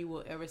TV show you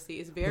will ever see.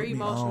 It's very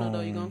emotional,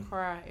 though. You're going to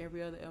cry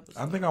every other episode.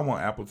 I think I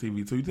want Apple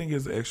TV, too. You think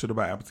it's extra to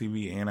buy Apple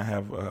TV and I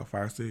have a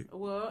Fire Stick?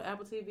 Well,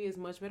 Apple TV is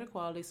much better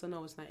quality, so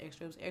no, it's not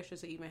extra. It's extra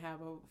to even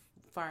have a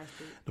Fire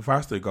Stick. The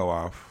Fire Stick go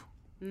off.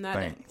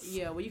 Thanks.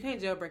 Well, you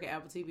can't jailbreak an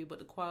Apple TV, but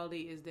the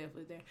quality is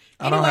definitely there.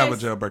 I don't have a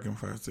jailbreaking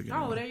Fire Stick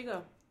anymore. Oh, there you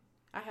go.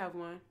 I have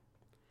one.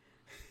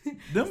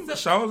 Them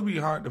shows be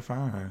hard to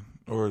find.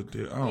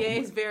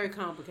 It's very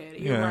complicated.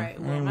 You're right.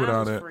 Well, mine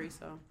was free,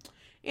 so.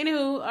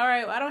 Anywho, all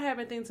right. I don't have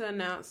anything to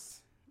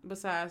announce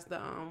besides the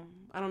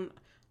I'm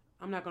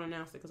not gonna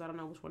announce it because I don't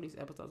know which one of these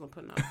episodes I'm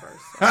putting out first.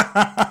 So.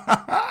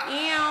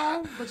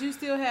 But you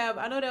still have.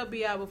 I know they'll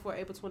be out before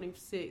April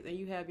 26th, and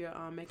you have your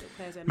makeup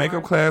class at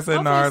NARS. Class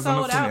at NARS. It's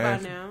sold out by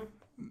now.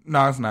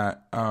 No, it's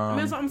not.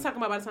 I'm talking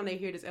about by the time they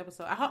hear this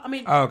episode.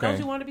 Okay. Don't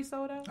you want to be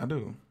sold out? I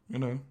do.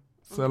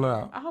 Sell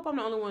out. I hope I'm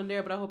the only one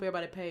there, but I hope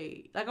everybody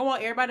paid. Like, I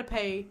want everybody to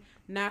pay,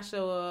 not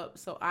show up,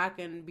 so I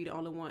can be the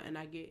only one and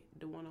I get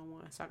the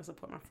one-on-one, so I can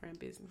support my friend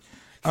business.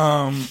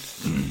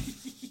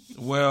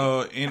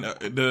 Well, in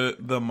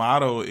the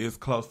model is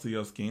close to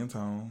your skin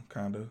tone,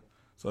 kind of,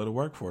 so it'll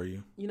work for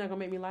you. You're not gonna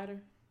make me lighter?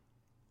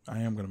 I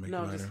am gonna make you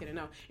lighter. No, just kidding.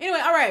 No. Anyway,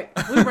 all right,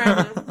 we're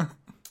rambling.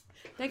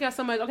 Thank y'all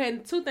so much. Okay,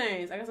 2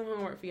 things. I got some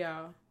homework for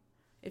y'all.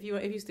 If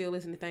you still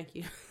listening, thank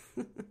you.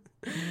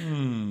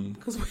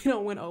 Because we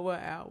don't went over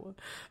an hour.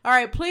 All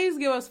right, please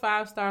give us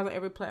 5 stars on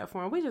every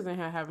platform. We just in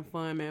here having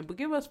fun, man. But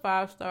give us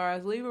 5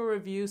 stars, leave a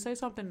review, say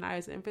something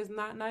nice. And if it's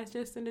not nice,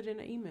 just send it in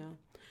an email.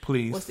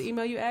 Please. What's the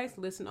email you asked?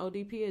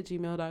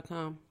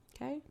 listenodp@gmail.com.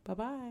 Okay,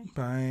 bye-bye.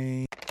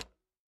 Bye.